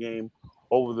passing game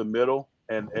over the middle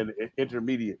and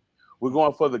intermediate. We're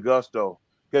going for the gusto,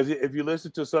 because if you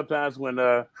listen to sometimes when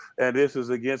and this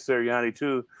is against Sirianni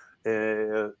too.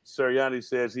 Sirianni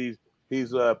says he's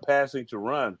passing to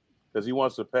run because he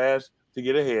wants to pass to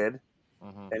get ahead.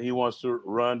 And he wants to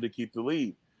run to keep the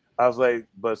lead. I was like,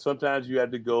 but sometimes you have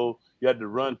to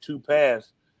run to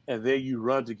pass, and then you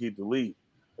run to keep the lead.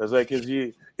 It's like, if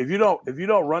you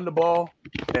don't run the ball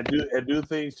and do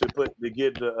things to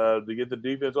get the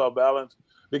defense off balance,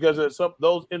 because there's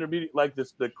those intermediate, like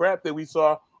the crap that we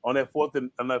saw on that fourth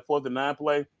and 9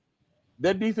 play,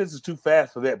 that defense is too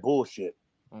fast for that bullshit.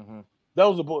 That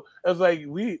was bull. It's like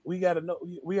we got to know,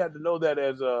 we had to know that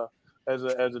as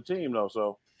a team though.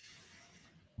 So.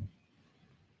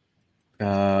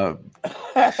 Iflo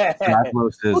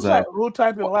says, who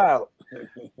typing loud?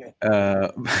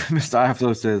 Mr.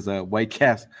 Iflo says White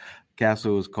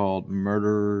Castle is called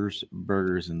Murderers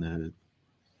Burgers in the Hood.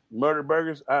 Murder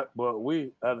burgers?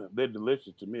 They're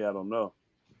delicious to me. I don't know.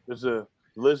 It's a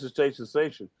delicious taste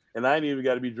sensation, and I ain't even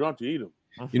got to be drunk to eat them.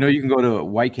 You know, you can go to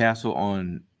White Castle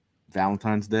on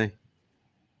Valentine's Day,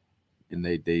 and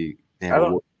they have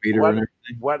a waiter and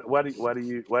everything.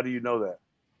 Why do you know that?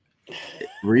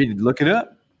 Read it, look it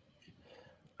up.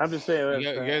 I'm just saying.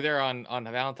 You go there on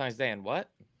Valentine's Day, and what?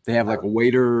 They have like a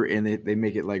waiter, and they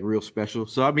make it like real special.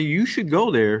 So I mean, you should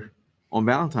go there on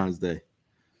Valentine's Day.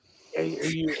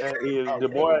 The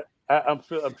boy, I'm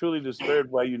truly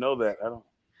disturbed why you know that. I don't.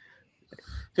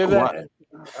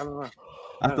 I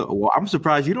don't know. Well, I'm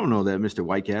surprised you don't know that, Mr.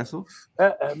 White Castle.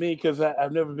 I mean, because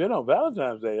I've never been on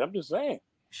Valentine's Day. I'm just saying.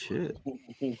 Shit.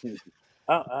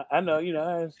 I know, you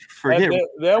know.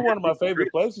 They're one of my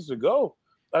favorite places to go.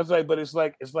 I was like, but it's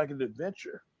like an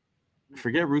adventure.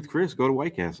 Forget Ruth Chris. Go to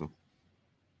White Castle.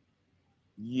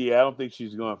 Yeah, I don't think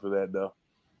she's going for that though.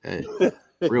 Hey,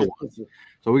 real one.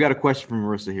 So we got a question from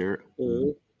Marissa here.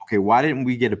 Okay, why didn't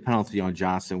we get a penalty on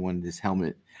Johnson when his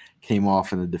helmet came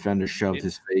off and the defender shoved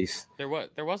his face? There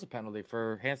was a penalty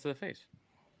for hands to the face.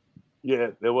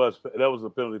 Yeah, there was. That was a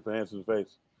penalty for hands to the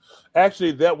face.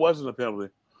 Actually, that wasn't a penalty.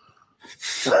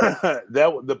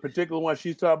 That the particular one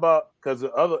she's talking about, because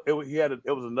the other it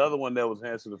was another one that was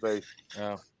hands to the face.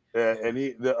 Oh, and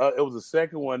it was the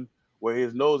second one where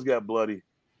his nose got bloody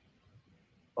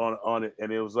on it,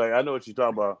 and it was like, I know what you're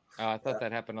talking about. Oh, I thought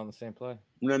that happened on the same play.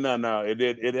 No, it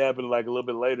did. It happened like a little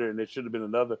bit later, and it should have been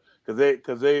another because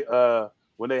they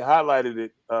when they highlighted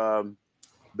it,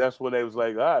 that's when they was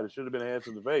like, it should have been a hands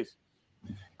to the face.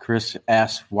 Chris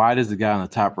asked, why does the guy on the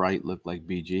top right look like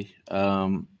BG?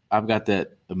 I've got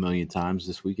that a million times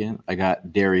this weekend. I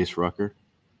got Darius Rucker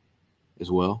as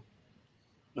well.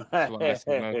 Is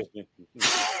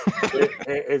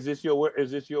this your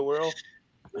world?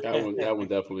 That one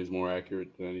definitely is more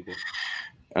accurate than anything.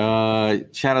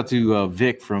 Shout out to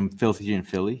Vic from Filthy in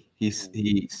Philly. He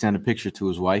sent a picture to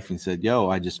his wife and said, "Yo,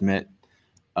 I just met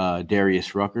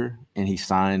Darius Rucker," and he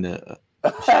signed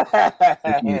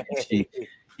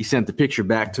he sent the picture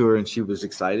back to her, and she was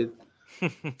excited.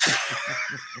 That's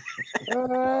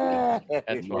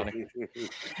funny.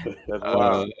 That's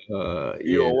wild.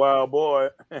 You're a wild boy.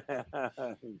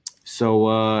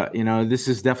 So, this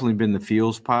has definitely been the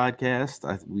Feels podcast.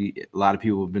 A lot of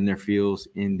people have been their feels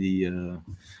in the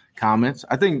comments.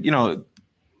 I think,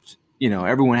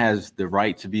 everyone has the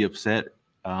right to be upset.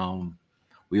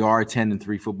 We are a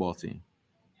 10-3 football team.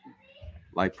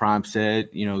 Like Prime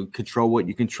said, control what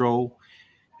you control.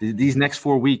 These next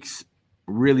 4 weeks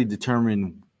really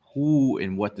determine who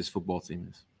and what this football team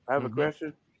is. I have a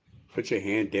question. Put your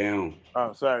hand down.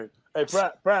 Oh, sorry. Hey,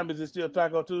 Prime, is it still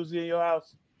Taco Tuesday in your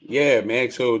house? Yeah,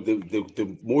 man. So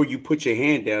the more you put your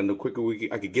hand down, the quicker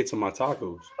I could get to my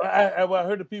tacos. I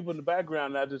heard the people in the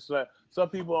background. I just some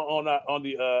people on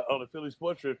the Philly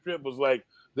Sports Trip was like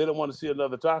they don't want to see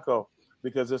another taco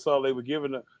because that's all they were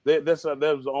giving. That was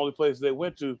the only place they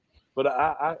went to. But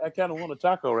I kind of want a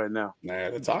taco right now.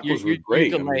 Nah, the tacos were great.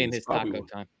 You're delaying his taco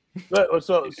time.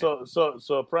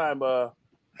 So Prime,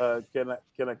 can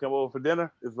I come over for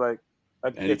dinner? It's like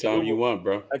anytime you want,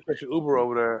 bro. I catch an Uber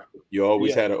over there. You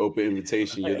always had an open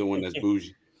invitation. You're the one that's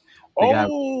bougie.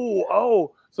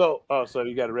 So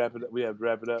you got to wrap it up. We have to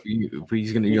wrap it up. You're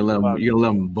gonna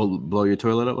let him blow your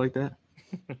toilet up like that?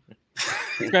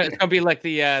 It's gonna be like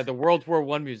the World War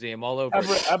I museum all over. I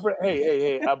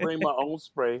bring my own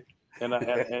spray, and got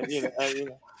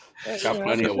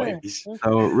plenty of wipes.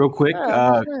 So real quick,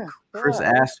 Chris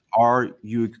asked, "Are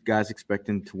you guys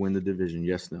expecting to win the division?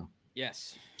 Yes, no."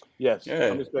 Yes. Yes. Yeah,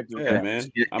 I'm expecting man.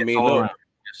 I mean, look,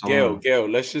 Gail,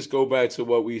 let's just go back to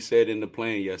what we said in the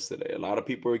plan yesterday. A lot of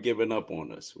people are giving up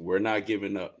on us. We're not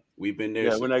giving up. We've been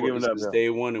there we're not giving up since day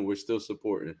one, and we're still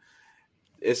supporting.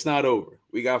 It's not over.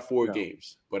 We got 4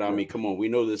 games. But, I mean, come on. We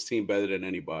know this team better than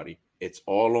anybody. It's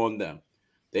all on them.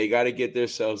 They got to get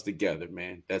themselves together,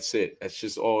 man. That's it. That's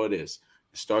just all it is.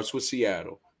 It starts with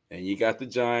Seattle. Then you got the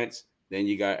Giants. Then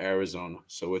you got Arizona.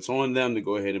 So it's on them to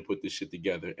go ahead and put this shit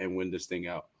together and win this thing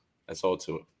out. That's all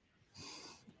to it.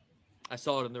 I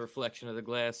saw it in the reflection of the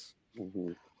glass.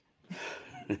 Mm-hmm.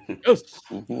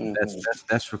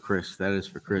 That's for Chris. That is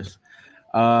for Chris.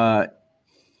 Now,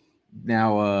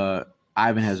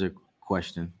 Ivan has a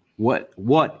question. What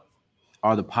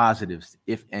are the positives,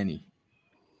 if any?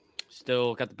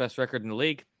 Still got the best record in the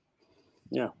league.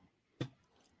 Yeah.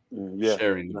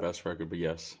 Sharing the best record, but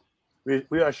yes.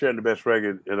 We are sharing the best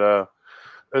record. And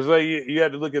it's like you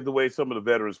had to look at the way some of the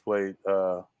veterans played.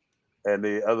 And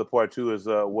the other part too is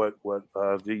what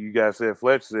you guys said.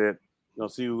 Fletch said, "You know,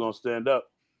 see who's gonna stand up.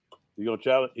 You're gonna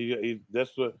challenge.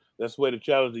 That's the way to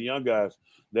challenge the young guys.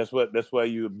 That's why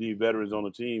you need veterans on the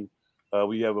team.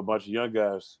 We have a bunch of young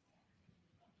guys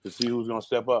to see who's gonna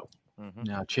step up." Mm-hmm.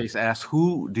 Now, Chase asks,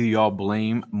 "Who do y'all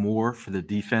blame more for the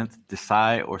defense,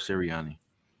 Desai or Sirianni?"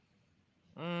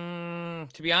 To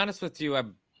be honest with you, I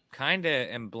kind of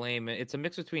am blaming. It's a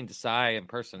mix between Desai and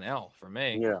personnel for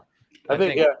me. Yeah. I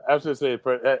think I was gonna say,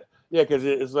 because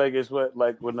it's like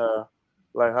when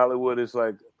Hollywood is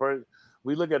like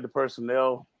we look at the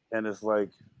personnel and it's like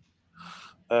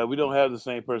we don't have the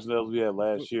same personnel we had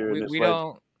last year. We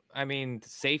don't. I mean, the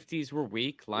safeties were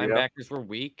weak, linebackers were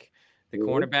weak, the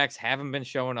cornerbacks haven't been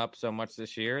showing up so much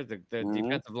this year. The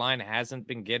defensive line hasn't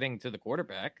been getting to the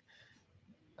quarterback.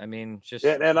 I mean, just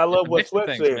and I love what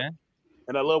Sweat said, man.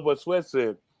 And I love what Sweat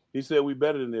said. He said we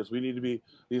better than this. We need to be.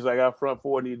 He's like our front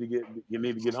four need to get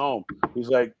home. He's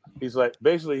like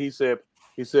basically he said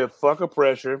fuck a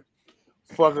pressure,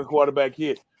 fuck a quarterback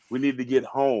hit. We need to get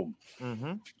home.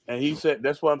 Mm-hmm. And he said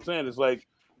that's what I'm saying. It's like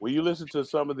when you listen to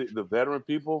some of the veteran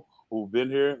people who've been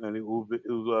here and who've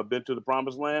been to the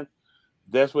promised land,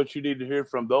 that's what you need to hear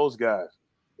from those guys.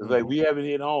 It's like we haven't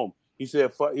hit home. He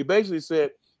said he basically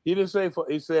said he didn't say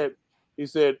he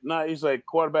said nah. He's like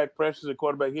quarterback pressures and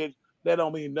quarterback hits. That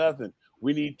don't mean nothing.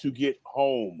 We need to get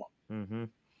home. Mm-hmm.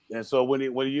 And so when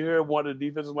you hear one of the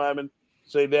defensive linemen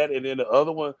say that, and then the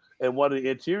other one and one of the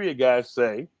interior guys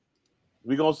say,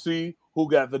 we're going to see who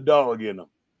got the dog in them.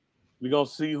 We're going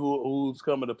to see who's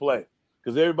coming to play.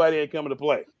 Because everybody ain't coming to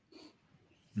play.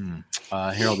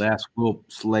 Harold asked, will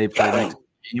Slay play next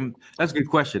game? That's a good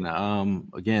question.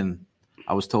 Again,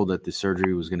 I was told that the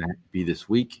surgery was going to be this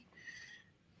week.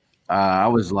 I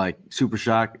was like super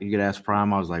shocked. You could ask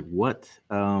Prime. I was like, what?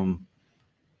 And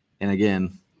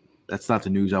again, that's not the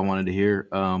news I wanted to hear.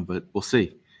 But we'll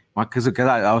see. Because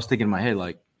I was thinking in my head,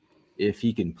 like, if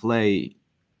he can play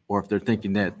or if they're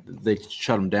thinking that they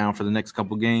shut him down for the next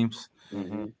couple games.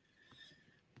 Mm-hmm.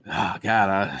 Oh,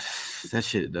 God, that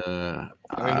shit. I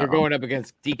mean, you're going up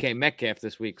against DK Metcalf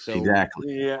this week. So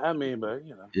exactly. Yeah, I mean, but,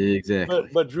 you know. Exactly.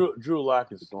 But Drew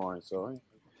Lock is scoring, so.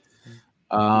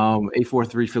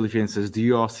 843 Philly fan says, do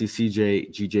you all see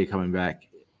GJ coming back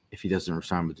if he doesn't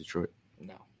resign with Detroit?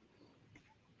 No.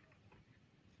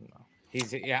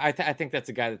 I think that's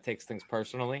a guy that takes things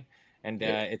personally, and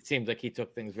it seems like he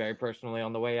took things very personally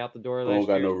on the way out the door. We don't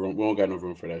got no room. We don't got no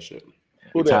room for that shit.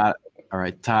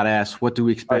 Todd asks, what do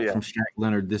we expect from Shaq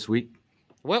Leonard this week?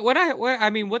 What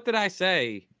did I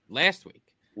say last week?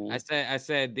 I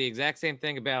said the exact same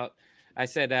thing about. I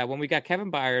said when we got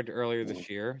Kevin Byard earlier this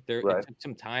year, it took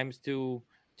some times to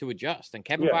adjust, and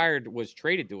Kevin Byard was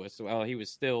traded to us while he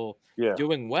was still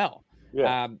doing well.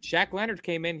 Yeah. Shaq Leonard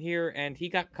came in here and he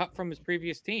got cut from his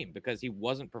previous team because he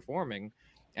wasn't performing.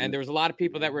 And there was a lot of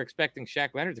people that were expecting Shaq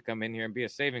Leonard to come in here and be a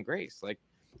saving grace. Like,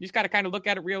 you just got to kind of look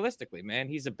at it realistically, man.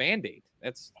 He's a Band-Aid.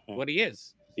 That's what he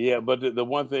is. Yeah, but the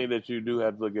one thing that you do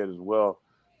have to look at as well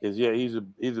is he's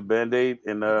a Band-Aid,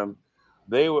 and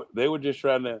they were just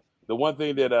trying to. The one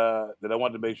thing that I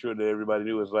wanted to make sure that everybody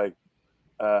knew is like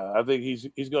I think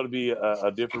he's going to be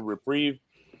a different reprieve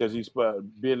because he's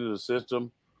been in the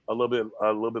system a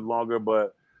little bit longer.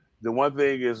 But the one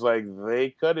thing is like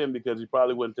they cut him because he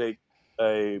probably wouldn't take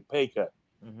a pay cut,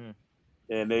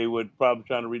 and they would probably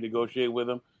trying to renegotiate with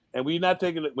him. And when you're not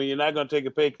going to take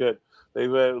a pay cut, they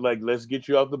were like, let's get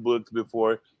you off the books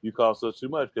before you cost us too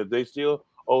much because they still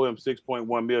owe him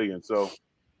 $6.1 million. So,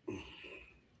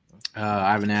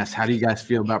 Ivan asked, how do you guys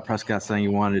feel about Prescott saying he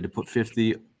wanted to put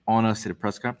 50 on us at a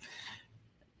press conference?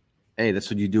 Hey, that's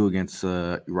what you do against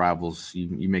rivals.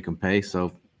 You make them pay.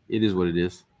 So it is what it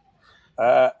is.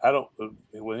 I don't.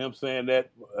 With him saying that,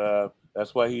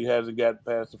 that's why he hasn't got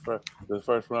past the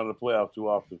first round of the playoffs too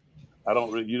often.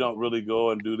 You don't really go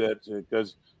and do that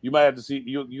because you might have to see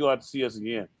you have to see us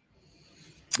again.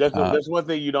 That's one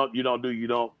thing you don't do. You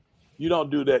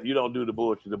don't do that. You don't do the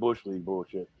bush league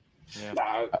bullshit. Yeah.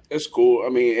 Nah, it's cool. I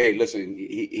mean, hey, listen,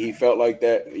 he felt like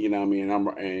that, you know what I mean?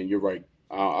 And you're right.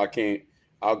 I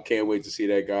can't wait to see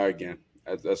that guy again.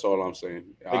 That's all I'm saying.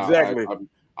 Exactly.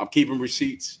 I'm keeping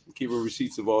receipts. I'm keeping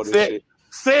receipts of all this shit.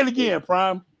 Say it again,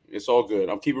 Prime. It's all good.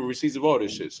 I'm keeping receipts of all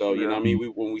this shit. So, you know what I mean?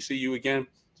 When we see you again,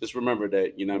 just remember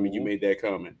that, you know what I mean? You made that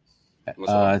comment.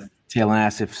 Taylor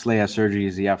asked if Slay has surgery.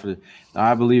 Is he out for the –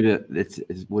 I believe it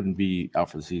wouldn't be out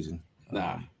for the season.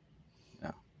 Nah.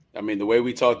 I mean, the way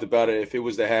we talked about it, if it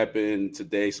was to happen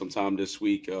today, sometime this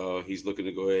week, he's looking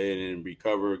to go ahead and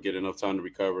recover, get enough time to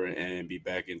recover, and be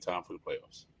back in time for the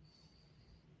playoffs.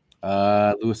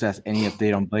 Lewis asked, any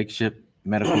update on Blake Ship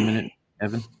medical minute,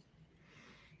 Evan?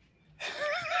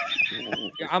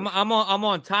 I'm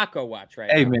on taco watch right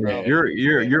now. Hey man,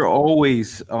 you're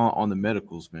always on the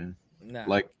medicals, man. Nah,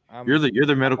 like you're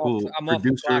the medical I'm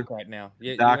producer off the clock right now.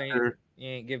 Doctor. You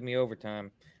ain't giving me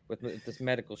overtime with this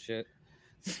medical shit.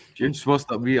 You're supposed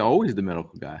to be always the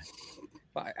medical guy.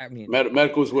 I mean,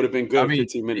 medicals would have been good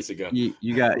 15 minutes ago.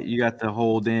 You got the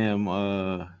whole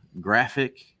damn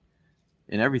graphic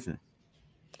and everything.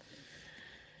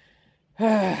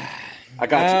 I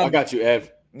got you,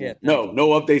 Ev. Yeah. No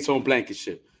updates on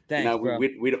Blankenship. Thanks, bro.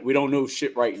 We don't know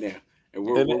shit right now, and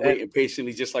we're waiting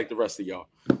patiently, just like the rest of y'all.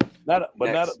 Not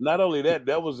only that.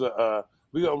 That was we're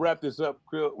gonna wrap this up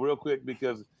real quick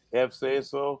because Ev said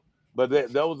so. But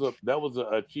that was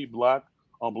a cheap block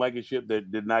on Blankenship that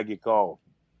did not get called.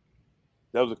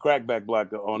 That was a crackback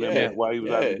block on him while he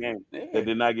was out of the game that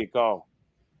did not get called.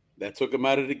 That took him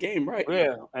out of the game, right?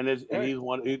 Yeah, and he's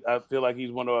one. I feel like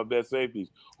he's one of our best safeties.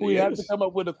 We have to come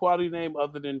up with a quality name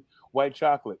other than White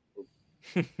Chocolate.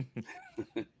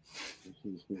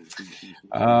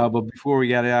 But before we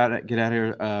get out of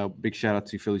here, big shout out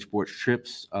to Philly Sports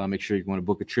Trips. Make sure you want to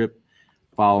book a trip.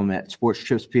 Follow them at Sports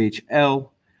Trips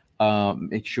PHL.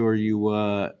 Make sure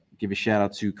you give a shout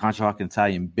out to Conchahawk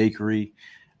Italian Bakery.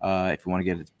 If you want to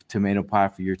get a tomato pie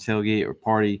for your tailgate or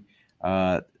party,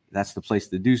 that's the place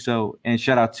to do so. And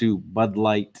shout out to Bud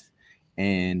Light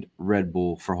and Red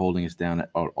Bull for holding us down at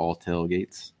all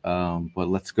tailgates. But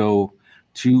let's go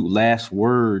to last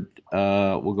word.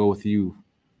 We'll go with you,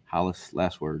 Hollis.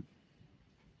 Last word.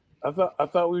 I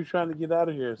thought we were trying to get out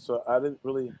of here, so I didn't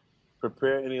really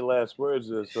prepare any last words.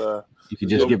 You can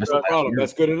just give us a last word.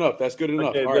 That's good enough. That's good enough.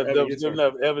 Okay, right, that was good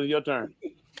enough. Evan, your turn.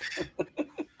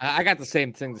 I got the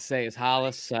same thing to say as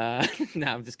Hollis. No,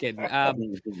 I'm just kidding.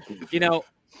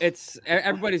 It's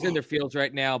everybody's in their fields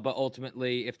right now, but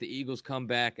ultimately, if the Eagles come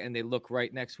back and they look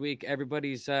right next week,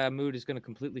 everybody's mood is going to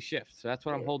completely shift. So that's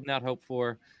what I'm holding out hope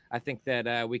for. I think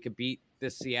that we could beat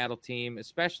this Seattle team,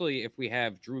 especially if we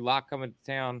have Drew Lock coming to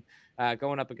town,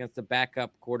 going up against a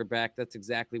backup quarterback. That's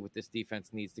exactly what this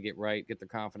defense needs to get right, get their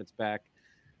confidence back.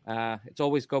 It's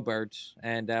always go Birds,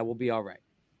 and we'll be all right.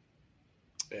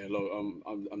 Yeah, look,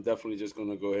 I'm definitely just going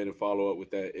to go ahead and follow up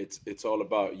with that. It's all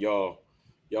about y'all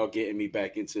getting me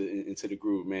back into the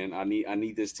groove, man. I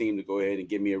need this team to go ahead and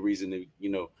give me a reason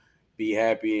to, be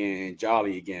happy and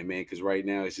jolly again, man, because right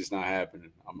now it's just not happening.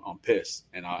 I'm pissed,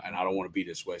 and I don't want to be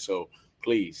this way. So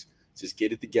please, just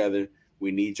get it together.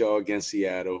 We need y'all against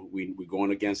Seattle. We're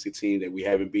going against a team that we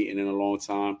haven't beaten in a long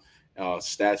time.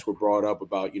 Stats were brought up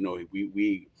about,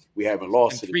 we We haven't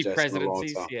lost And to the 3 Jets in a long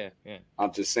presidencies. time. Yeah.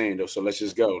 I'm just saying though. So let's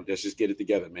just go. Let's just get it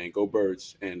together, man. Go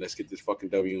Birds, and let's get this fucking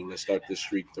W and let's start this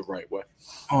streak the right way.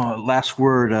 Last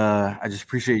word. I just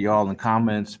appreciate y'all in the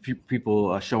comments.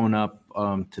 People showing up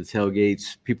to the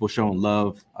tailgates. People showing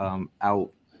love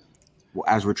out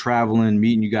as we're traveling,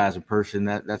 meeting you guys in person.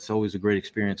 That's always a great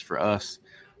experience for us.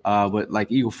 But like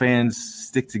Eagle fans,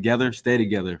 stick together, stay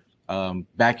together.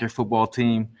 Back your football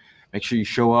team. Make sure you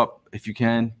show up if you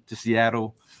can to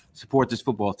Seattle. Support this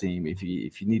football team. If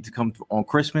you need to come on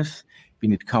Christmas, if you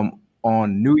need to come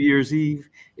on New Year's Eve,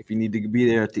 if you need to be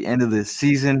there at the end of the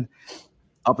season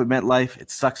up at MetLife,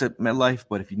 it sucks at MetLife,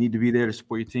 but if you need to be there to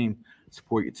support your team,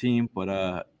 support your team.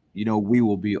 But we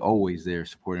will be always there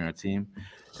supporting our team.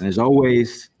 And as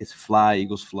always, it's fly,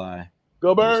 Eagles fly.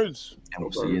 Go Birds. And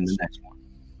we'll see you in the next one.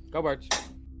 Go Birds.